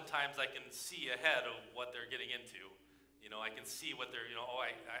oftentimes I can see ahead of what they're getting into. I can see what they're,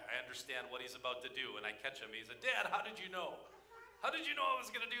 I understand what he's about to do, and I catch him. He said, Dad, how did you know? How did you know I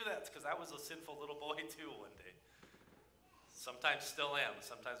was going to do that? It's because I was a sinful little boy too one day. Sometimes still am.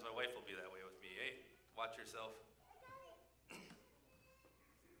 Sometimes my wife will be that way with me. Hey, watch yourself.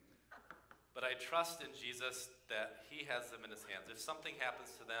 But I trust in Jesus that He has them in His hands. If something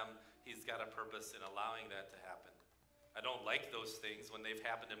happens to them, He's got a purpose in allowing that to happen. I don't like those things when they've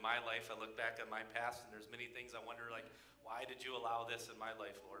happened in my life. I look back on my past, and there's many things I wonder, like, why did you allow this in my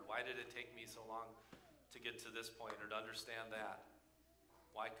life, Lord? Why did it take me so long to get to this point or to understand that?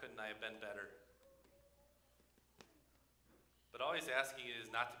 Why couldn't I have been better? But all He's asking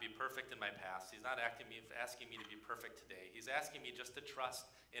is not to be perfect in my past. He's not asking me to be perfect today. He's asking me just to trust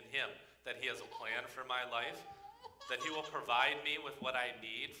in Him, that He has a plan for my life, that He will provide me with what I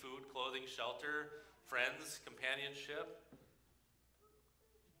need, food, clothing, shelter, friends, companionship,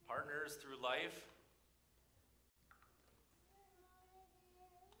 partners through life,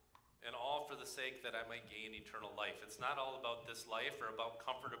 and all for the sake that I might gain eternal life. It's not all about this life or about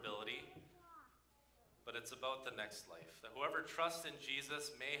comfortability, but it's about the next life. That whoever trusts in Jesus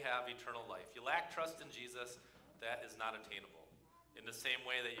may have eternal life. You lack trust in Jesus, that is not attainable. In the same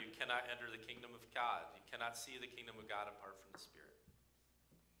way that you cannot enter the kingdom of God. You cannot see the kingdom of God apart from the Spirit.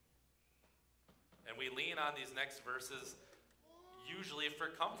 And we lean on these next verses usually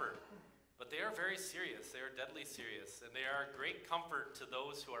for comfort, but they are very serious. They are deadly serious, and they are a great comfort to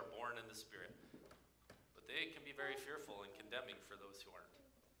those who are born in the Spirit. But they can be very fearful and condemning for those who aren't.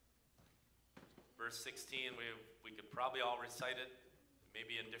 Verse 16, we could probably all recite it,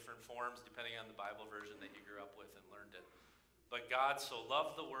 maybe in different forms, depending on the Bible version that you grew up with and learned it. But God so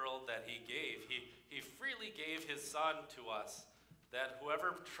loved the world that He gave. He freely gave His Son to us, that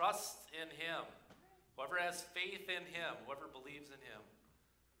whoever trusts in Him, whoever has faith in Him, whoever believes in Him,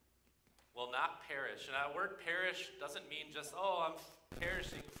 will not perish. And that word perish doesn't mean just, I'm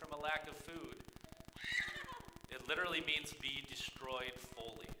perishing from a lack of food. It literally means be destroyed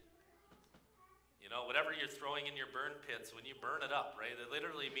fully. Whatever you're throwing in your burn pits, when you burn it up, right, it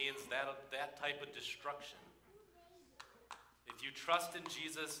literally means that type of destruction. If you trust in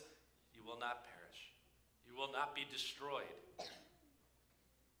Jesus, you will not perish. You will not be destroyed,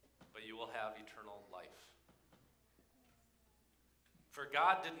 but you will have eternal life. For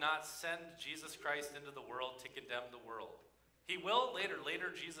God did not send Jesus Christ into the world to condemn the world. He will later.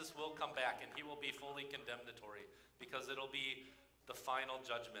 Later, Jesus will come back, and He will be fully condemnatory, because it'll be the final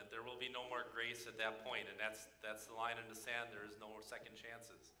judgment. There will be no more grace at that point, and that's the line in the sand. There is no more second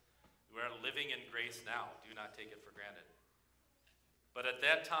chances. We are living in grace now. Do not take it for granted. But at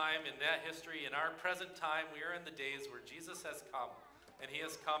that time, in that history, in our present time, we are in the days where Jesus has come, and He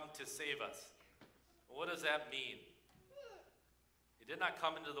has come to save us. What does that mean? He did not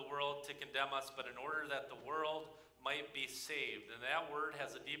come into the world to condemn us, but in order that the world might be saved. And that word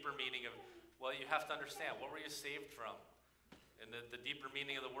has a deeper meaning of, you have to understand, what were you saved from? And the deeper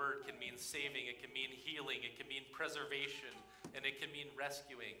meaning of the word can mean saving, it can mean healing, it can mean preservation, and it can mean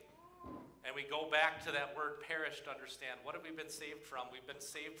rescuing. And we go back to that word perish to understand what have we been saved from? We've been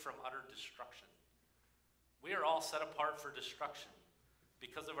saved from utter destruction. We are all set apart for destruction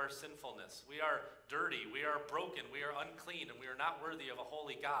because of our sinfulness. We are dirty, we are broken, we are unclean, and we are not worthy of a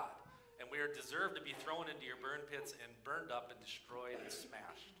holy God. And we are deserved to be thrown into your burn pits and burned up and destroyed and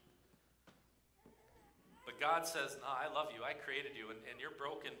smashed. But God says, no, I love you, I created you, and you're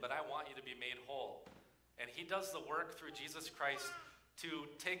broken, but I want you to be made whole. And he does the work through Jesus Christ to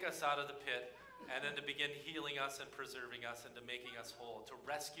take us out of the pit and then to begin healing us and preserving us and to making us whole, to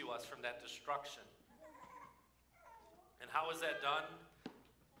rescue us from that destruction. And how is that done?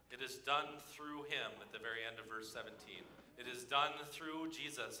 It is done through him at the very end of verse 17. It is done through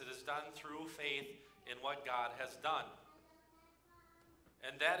Jesus. It is done through faith in what God has done.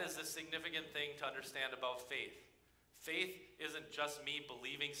 And that is the significant thing to understand about faith. Faith isn't just me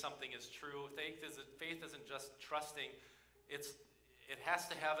believing something is true. Faith isn't just trusting. It has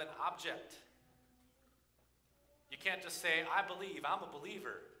to have an object. You can't just say, I believe, I'm a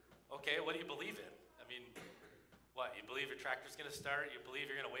believer. Okay, what do you believe in? I mean, what, you believe your tractor's going to start? You believe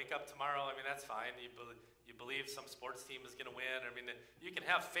you're going to wake up tomorrow? I mean, that's fine. You believe some sports team is going to win? I mean, you can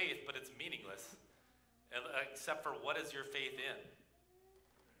have faith, but it's meaningless, except for what is your faith in?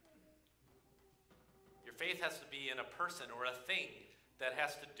 Your faith has to be in a person or a thing that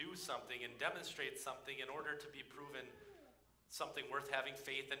has to do something and demonstrate something in order to be proven something worth having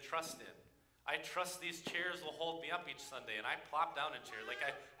faith and trust in. I trust these chairs will hold me up each Sunday, and I plop down in chairs. Like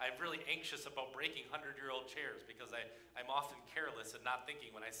I'm really anxious about breaking 100-year-old chairs because I'm often careless and not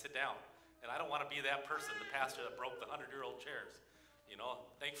thinking when I sit down. And I don't want to be that person, the pastor that broke the 100-year-old chairs. You know,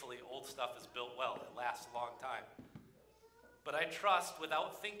 thankfully old stuff is built well. It lasts a long time. But I trust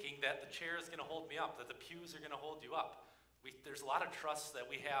without thinking that the chair is going to hold me up, that the pews are going to hold you up. There's a lot of trusts that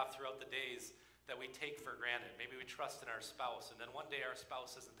we have throughout the days that we take for granted. Maybe we trust in our spouse, and then one day our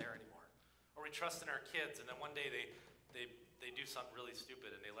spouse isn't there anymore. Or we trust in our kids, and then one day they do something really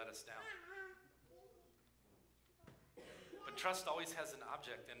stupid and they let us down. But trust always has an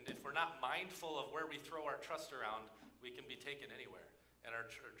object, and if we're not mindful of where we throw our trust around, we can be taken anywhere, and our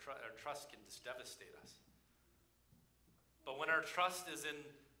trust can just devastate us. But when our trust is in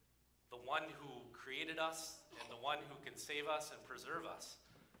the one who created us and the one who can save us and preserve us,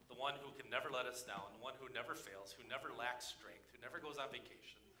 the one who can never let us down, the one who never fails, who never lacks strength, who never goes on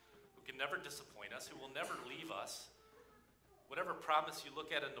vacation, who can never disappoint us, who will never leave us. Whatever promise you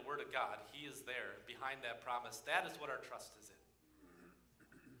look at in the Word of God, he is there behind that promise. That is what our trust is in.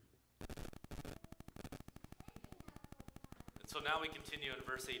 And so now we continue in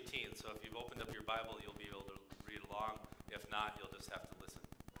verse 18. So if you've opened up your Bible, you'll be able to read along. If not, you'll just have to listen.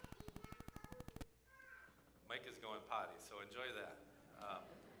 Mike is going potty, so enjoy that.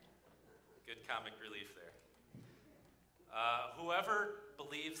 Good comic relief there. Whoever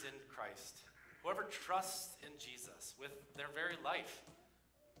believes in Christ, whoever trusts in Jesus with their very life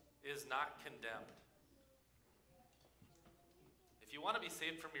is not condemned. If you want to be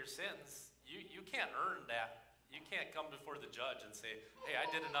saved from your sins, you can't earn that. You can't come before the judge and say, hey, I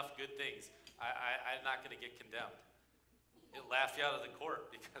did enough good things. I'm not going to get condemned. It'll laugh you out of the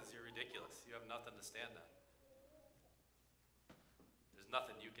court because you're ridiculous. You have nothing to stand on.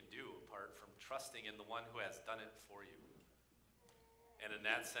 Nothing you can do apart from trusting in the one who has done it for you. And in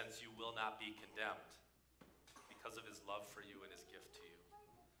that sense, you will not be condemned because of his love for you and his gift to you.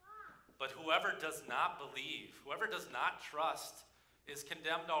 But whoever does not believe, whoever does not trust, is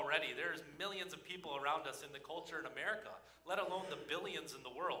condemned already. There's millions of people around us in the culture in America, let alone the billions in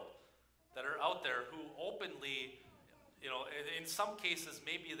the world, that are out there who openly, in some cases,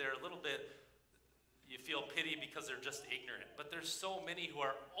 maybe they're a little bit, you feel pity because they're just ignorant. But there's so many who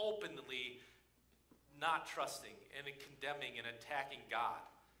are openly not trusting and condemning and attacking God.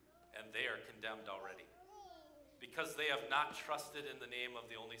 And they are condemned already. Because they have not trusted in the name of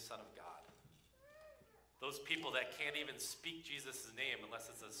the only Son of God. Those people that can't even speak Jesus' name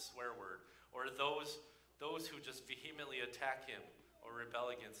unless it's a swear word. Or those who just vehemently attack him or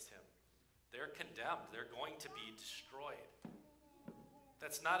rebel against him. They're condemned. They're going to be destroyed.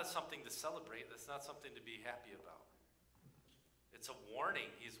 That's not something to celebrate. That's not something to be happy about. It's a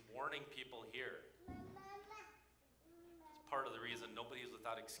warning. He's warning people here. It's part of the reason nobody is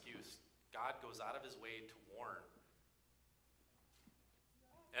without excuse. God goes out of his way to warn.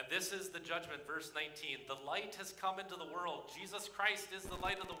 And this is the judgment, verse 19. The light has come into the world. Jesus Christ is the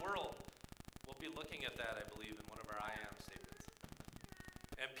light of the world. We'll be looking at that, I believe, in one of our I am statements.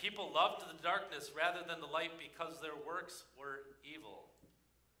 And people loved the darkness rather than the light because their works were evil.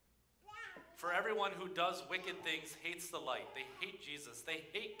 For everyone who does wicked things hates the light. They hate Jesus. They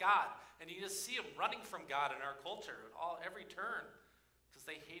hate God. And you just see them running from God in our culture at every turn. Because because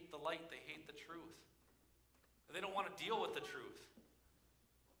they hate the light, they hate the truth. And they don't want to deal with the truth.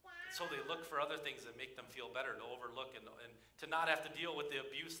 And so they look for other things that make them feel better, to overlook and to not have to deal with the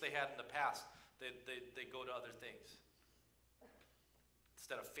abuse they had in the past. They go to other things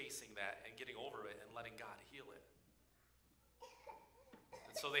instead of facing that and getting over it and letting God heal it.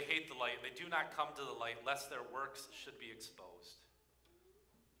 And so they hate the light. They do not come to the light lest their works should be exposed.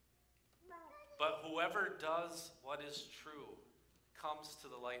 But whoever does what is true comes to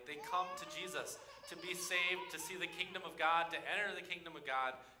the light. They come to Jesus to be saved, to see the kingdom of God, to enter the kingdom of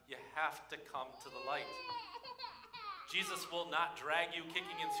God. You have to come to the light. Jesus will not drag you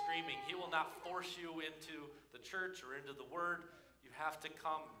kicking and screaming. He will not force you into the church or into the word. You have to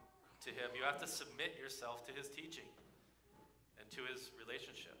come to him. You have to submit yourself to his teaching and to his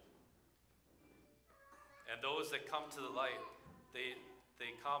relationship. And those that come to the light, they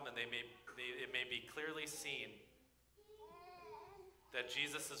come and it may be clearly seen that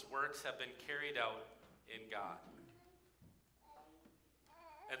Jesus' works have been carried out in God.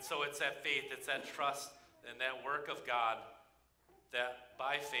 And so it's that faith, it's that trust and that work of God that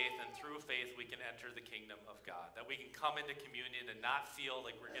by faith and through faith we can enter the kingdom of God. That we can come into communion and not feel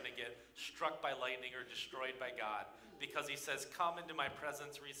like we're going to get struck by lightning or destroyed by God. Because he says, come into my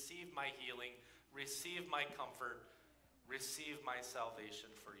presence, receive my healing, receive my comfort, receive my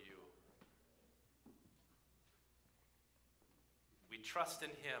salvation for you. We trust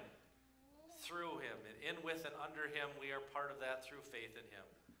in him, through him, and in, with, and under him. We are part of that through faith in him.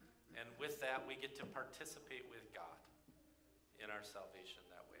 And with that, we get to participate with God in our salvation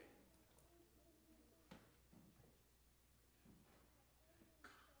that way.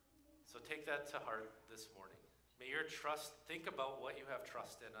 So take that to heart this morning. May your trust, think about what you have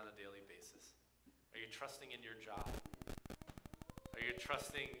trust in on a daily basis. Are you trusting in your job? Are you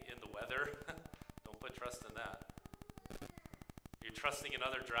trusting in the weather? Don't put trust in that. Are you trusting in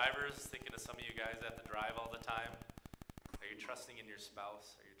other drivers? Thinking of some of you guys that have to drive all the time. Are you trusting in your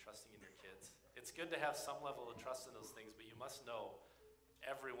spouse? Are you trusting in your kids? It's good to have some level of trust in those things, but you must know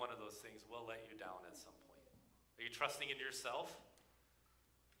every one of those things will let you down at some point. Are you trusting in yourself?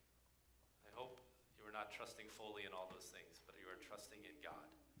 I hope you are not trusting fully in all those things, but you are trusting in God.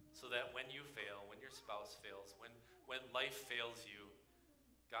 So that when you fail, when your spouse fails, when life fails you,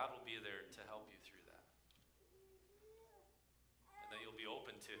 God will be there to help you through that. And that you'll be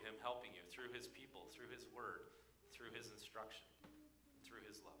open to him helping you through his people, through his word, through his instruction, through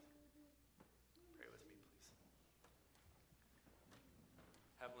his love. Pray with me, please.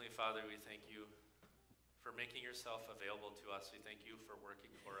 Heavenly Father, we thank you for making yourself available to us. We thank you for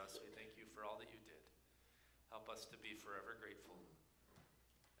working for us. We thank you for all that you did. Help us to be forever grateful.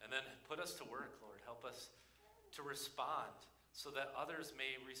 And then put us to work, Lord. Help us to respond so that others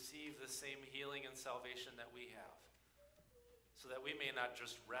may receive the same healing and salvation that we have. So that we may not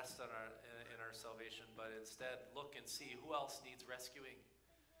just rest on in our salvation, but instead look and see who else needs rescuing.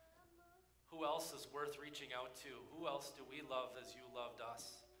 Who else is worth reaching out to? Who else do we love as you loved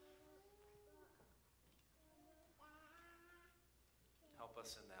us? Help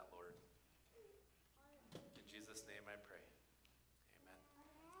us in that, Lord. In Jesus' name I pray. Amen.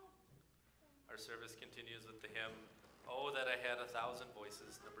 Our service continues with the hymn, "Oh, That I Had 1,000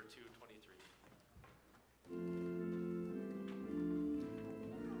 Voices," number 223.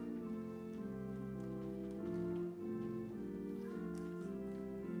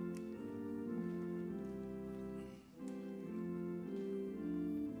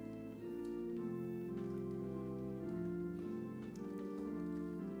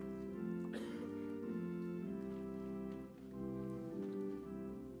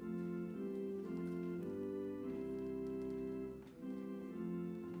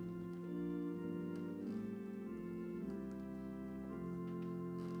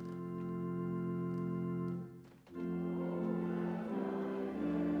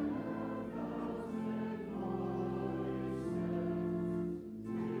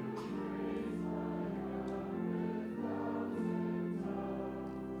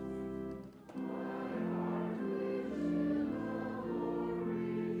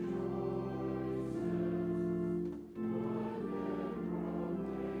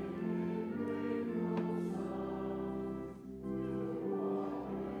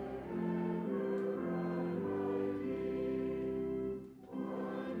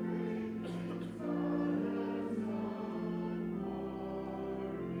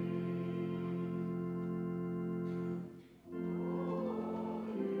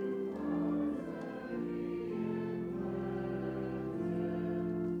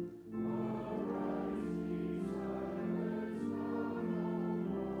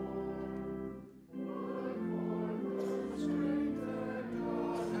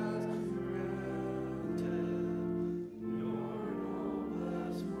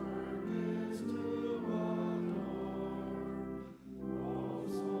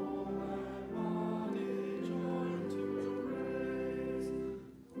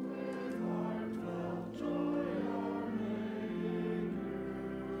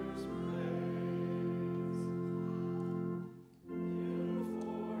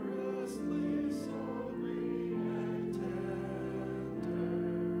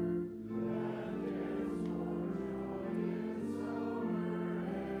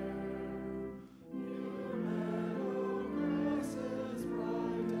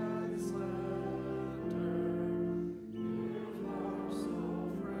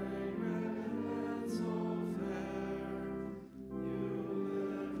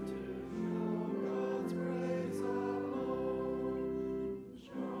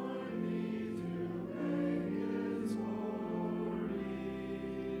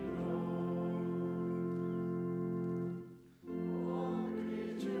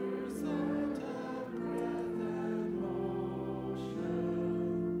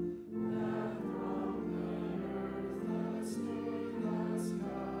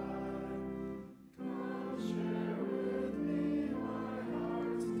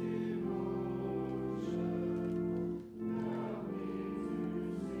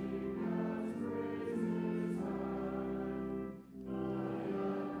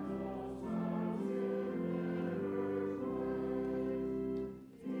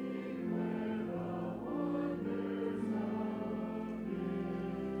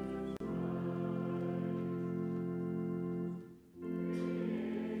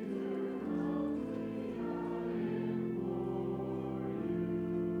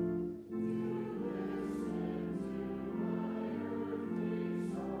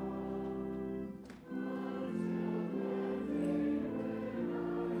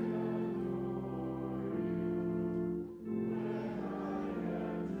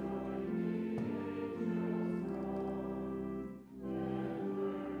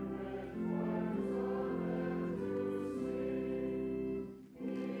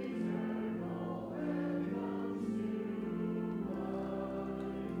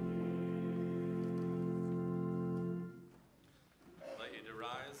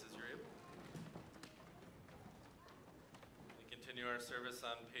 service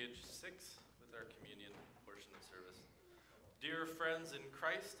on page 6 with our communion portion of service. Dear friends in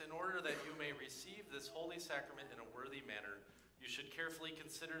Christ, in order that you may receive this holy sacrament in a worthy manner, you should carefully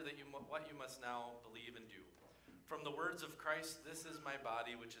consider what you must now believe and do. From the words of Christ, this is my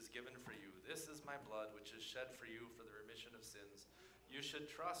body which is given for you. This is my blood which is shed for you for the remission of sins. You should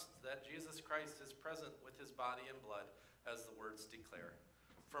trust that Jesus Christ is present with his body and blood as the words declare.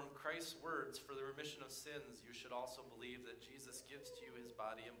 From Christ's words for the remission of sins, you should also believe that Jesus gives to you his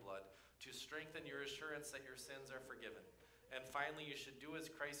body and blood to strengthen your assurance that your sins are forgiven. And finally, you should do as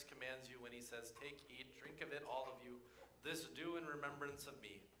Christ commands you when he says, take, eat, drink of it, all of you. This do in remembrance of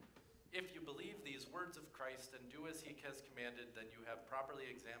me. If you believe these words of Christ and do as he has commanded, then you have properly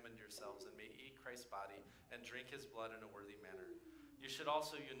examined yourselves and may eat Christ's body and drink his blood in a worthy manner. You should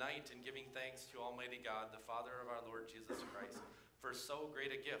also unite in giving thanks to Almighty God, the Father of our Lord Jesus Christ, for so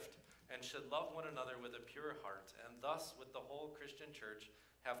great a gift, and should love one another with a pure heart, and thus with the whole Christian church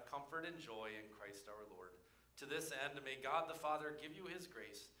have comfort and joy in Christ our Lord. To this end, may God the Father give you his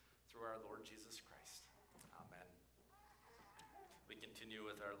grace through our Lord Jesus Christ. Amen. We continue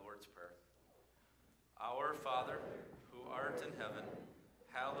with our Lord's Prayer. Our Father, who art in heaven,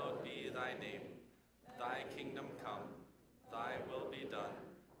 hallowed be thy name. Thy kingdom come, thy will be done,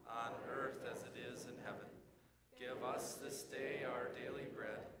 on earth as it is in heaven. Give us this day our daily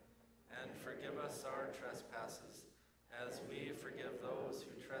bread, and forgive us our trespasses, as we forgive those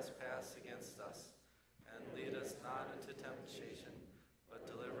who trespass against us. And lead us not into temptation, but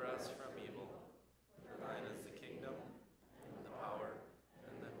deliver us from evil. For thine is the kingdom, and the power,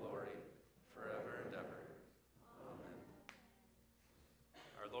 and the glory, forever and ever. Amen.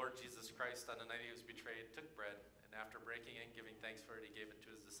 Our Lord Jesus Christ, on the night he was betrayed, took bread, and after breaking it and giving thanks for it, he gave it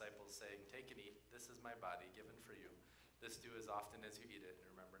to his disciples, saying, take and eat, this is my body given for you. This do as often as you eat it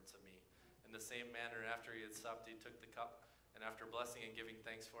in remembrance of me. In the same manner, after he had supped, he took the cup, and after blessing and giving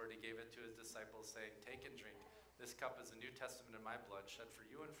thanks for it, he gave it to his disciples, saying, take and drink. This cup is the New Testament in my blood, shed for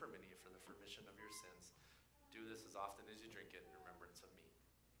you and for many for the remission of your sins. Do this as often as you drink it in remembrance of me.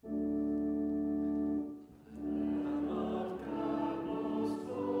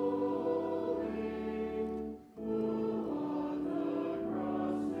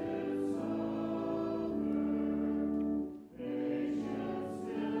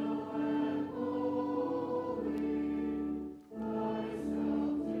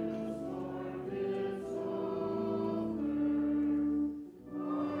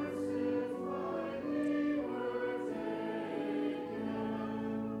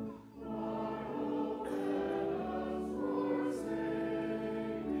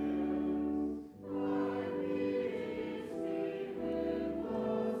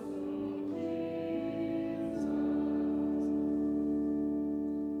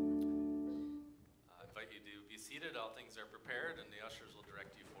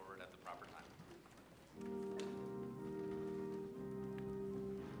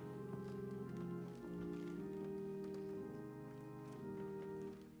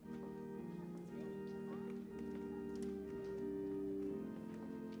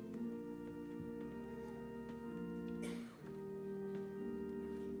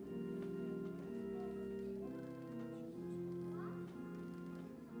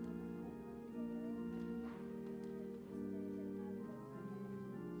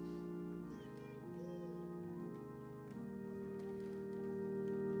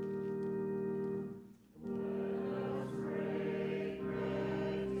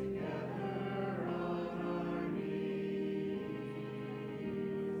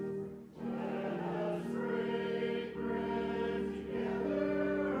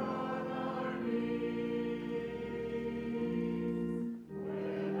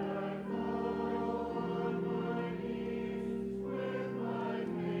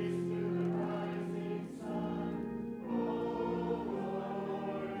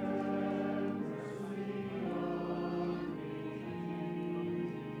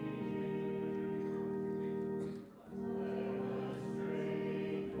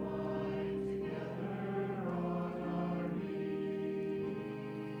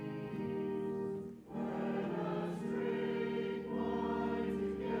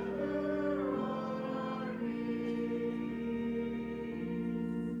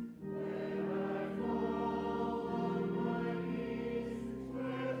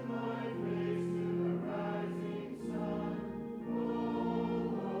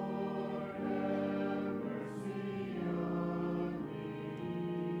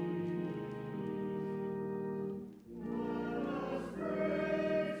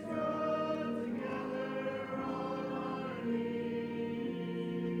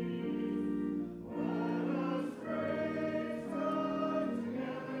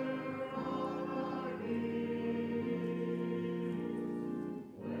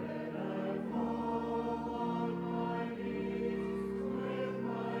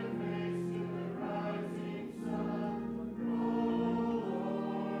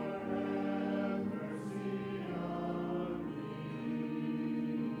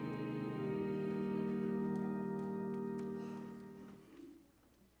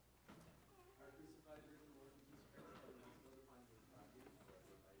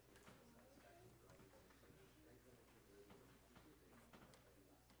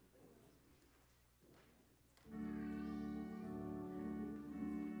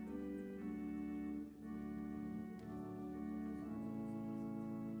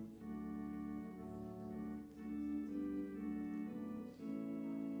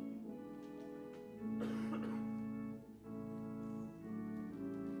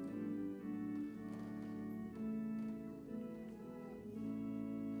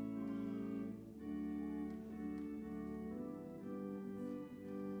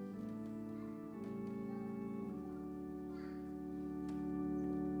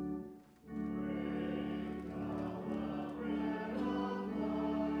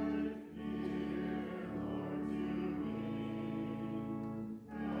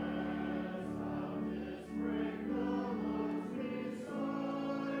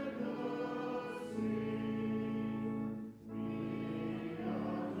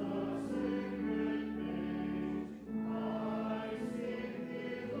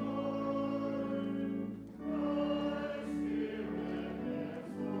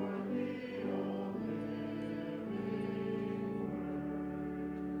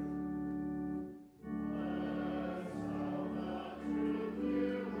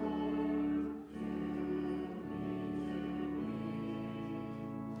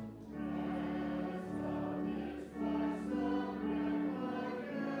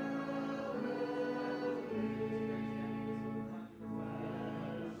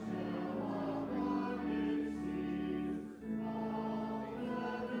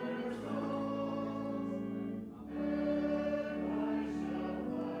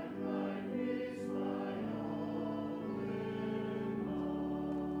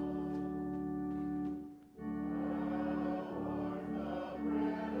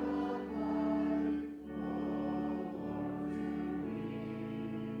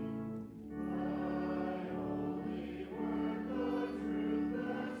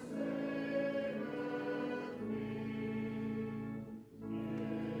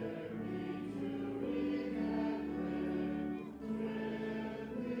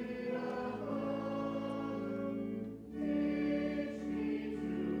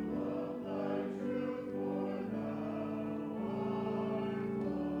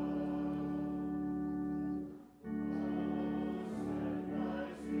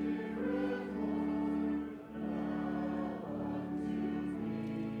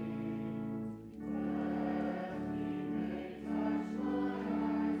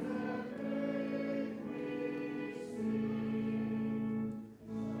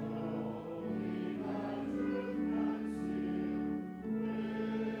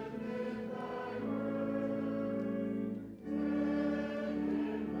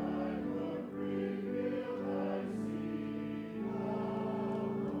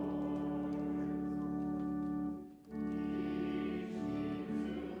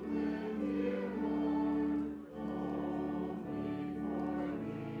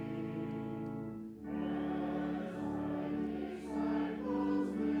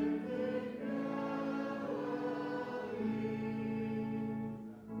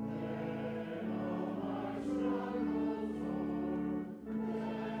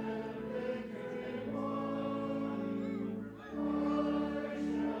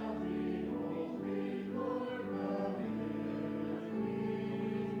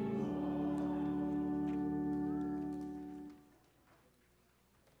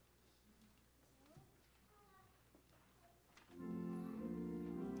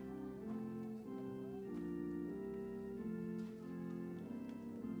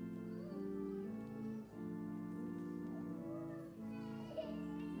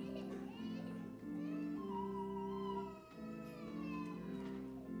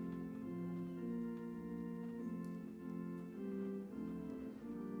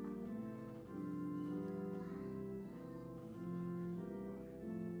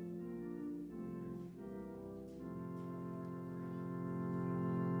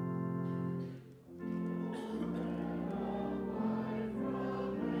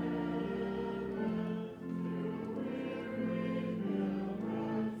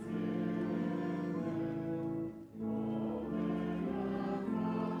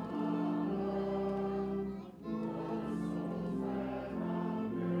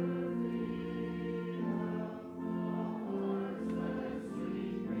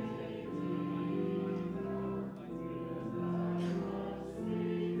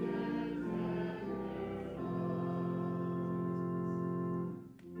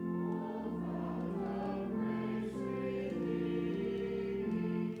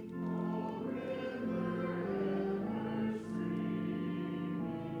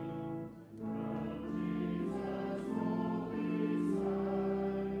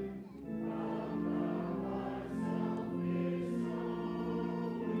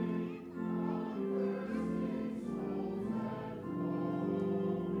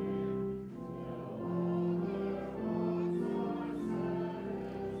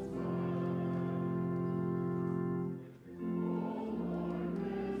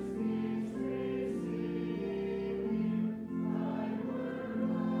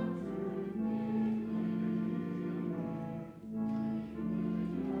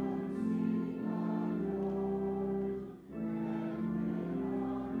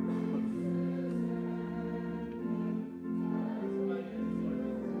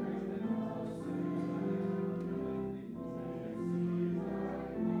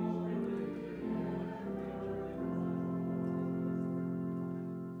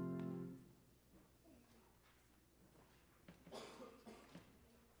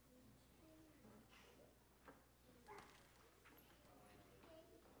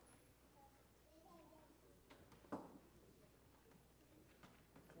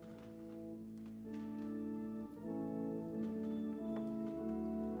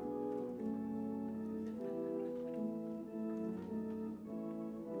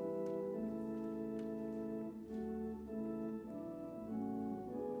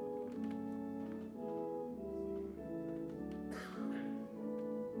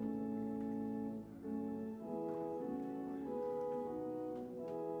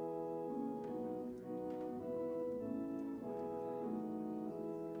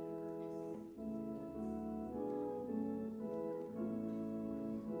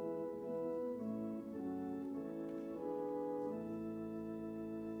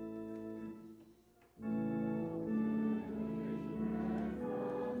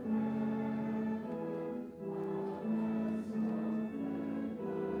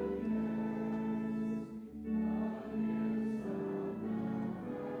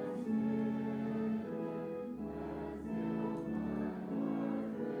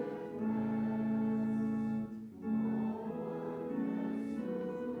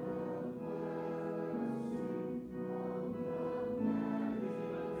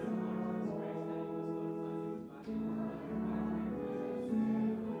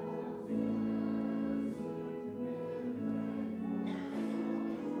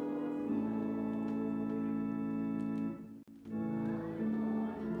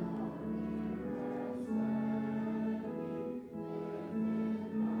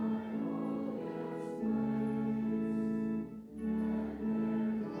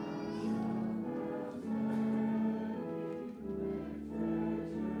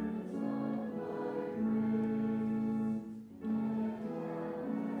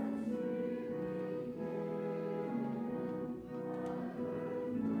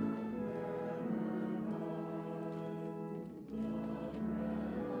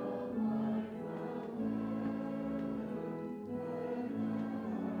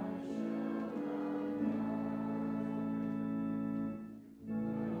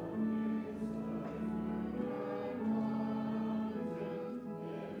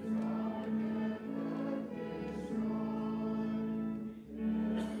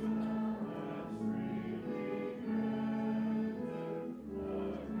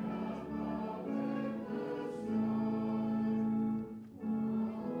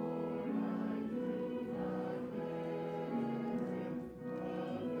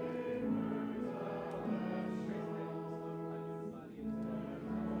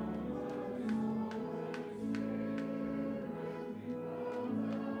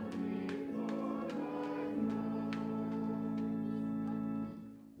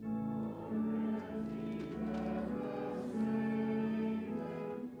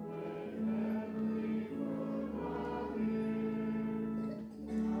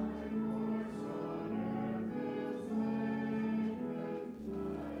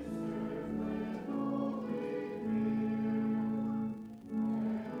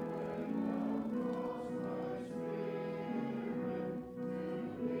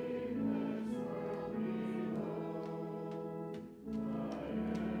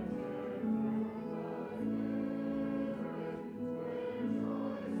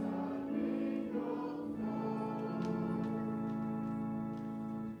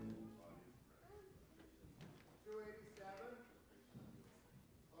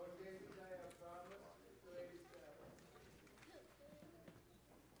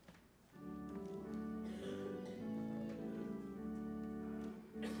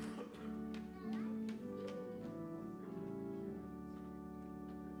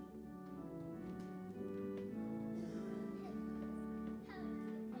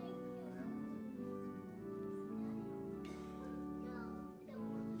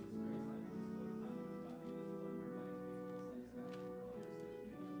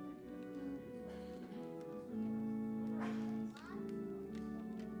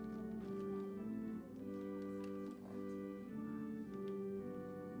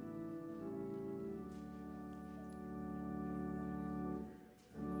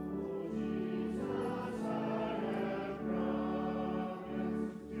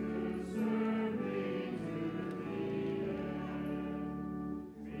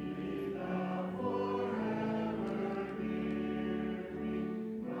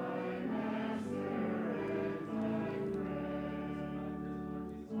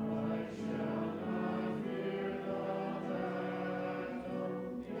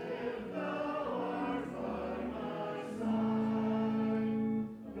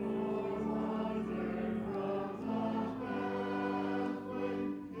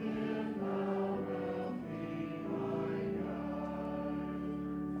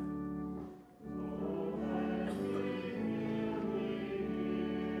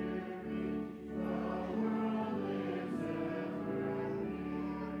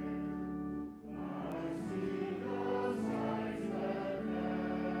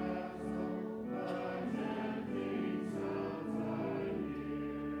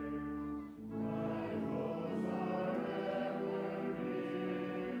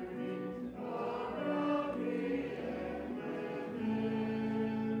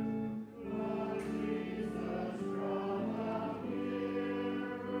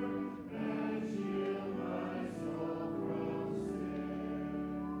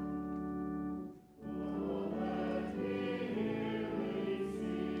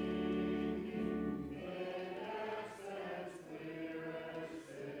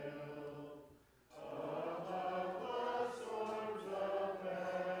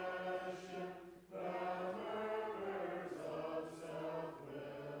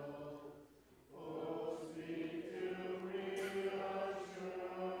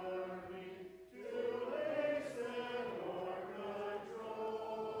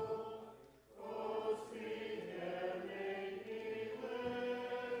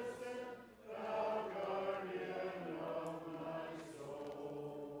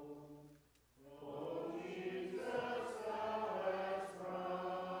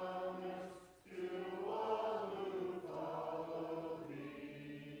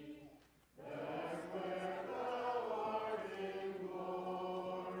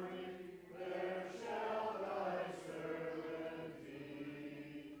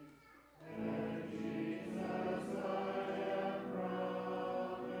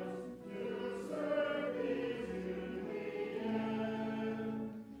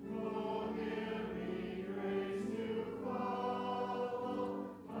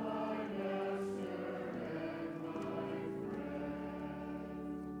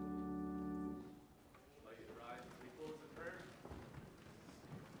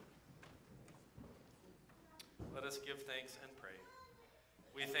 us give thanks and pray.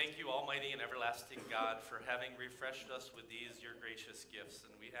 We thank you, Almighty and everlasting God, for having refreshed us with these your gracious gifts,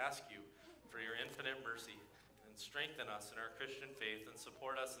 and we ask you for your infinite mercy and strengthen us in our Christian faith and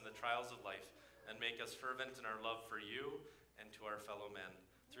support us in the trials of life and make us fervent in our love for you and to our fellow men.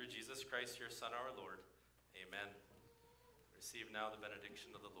 Through Jesus Christ, your Son, our Lord. Amen. Receive now the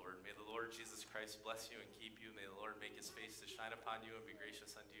benediction of the Lord. May the Lord Jesus Christ bless you and keep you. May the Lord make his face to shine upon you and be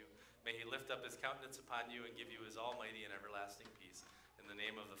gracious unto you. May he lift up his countenance upon you and give you his almighty and everlasting peace. In the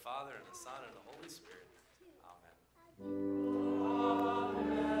name of the Father, and the Son, and the Holy Spirit. Amen.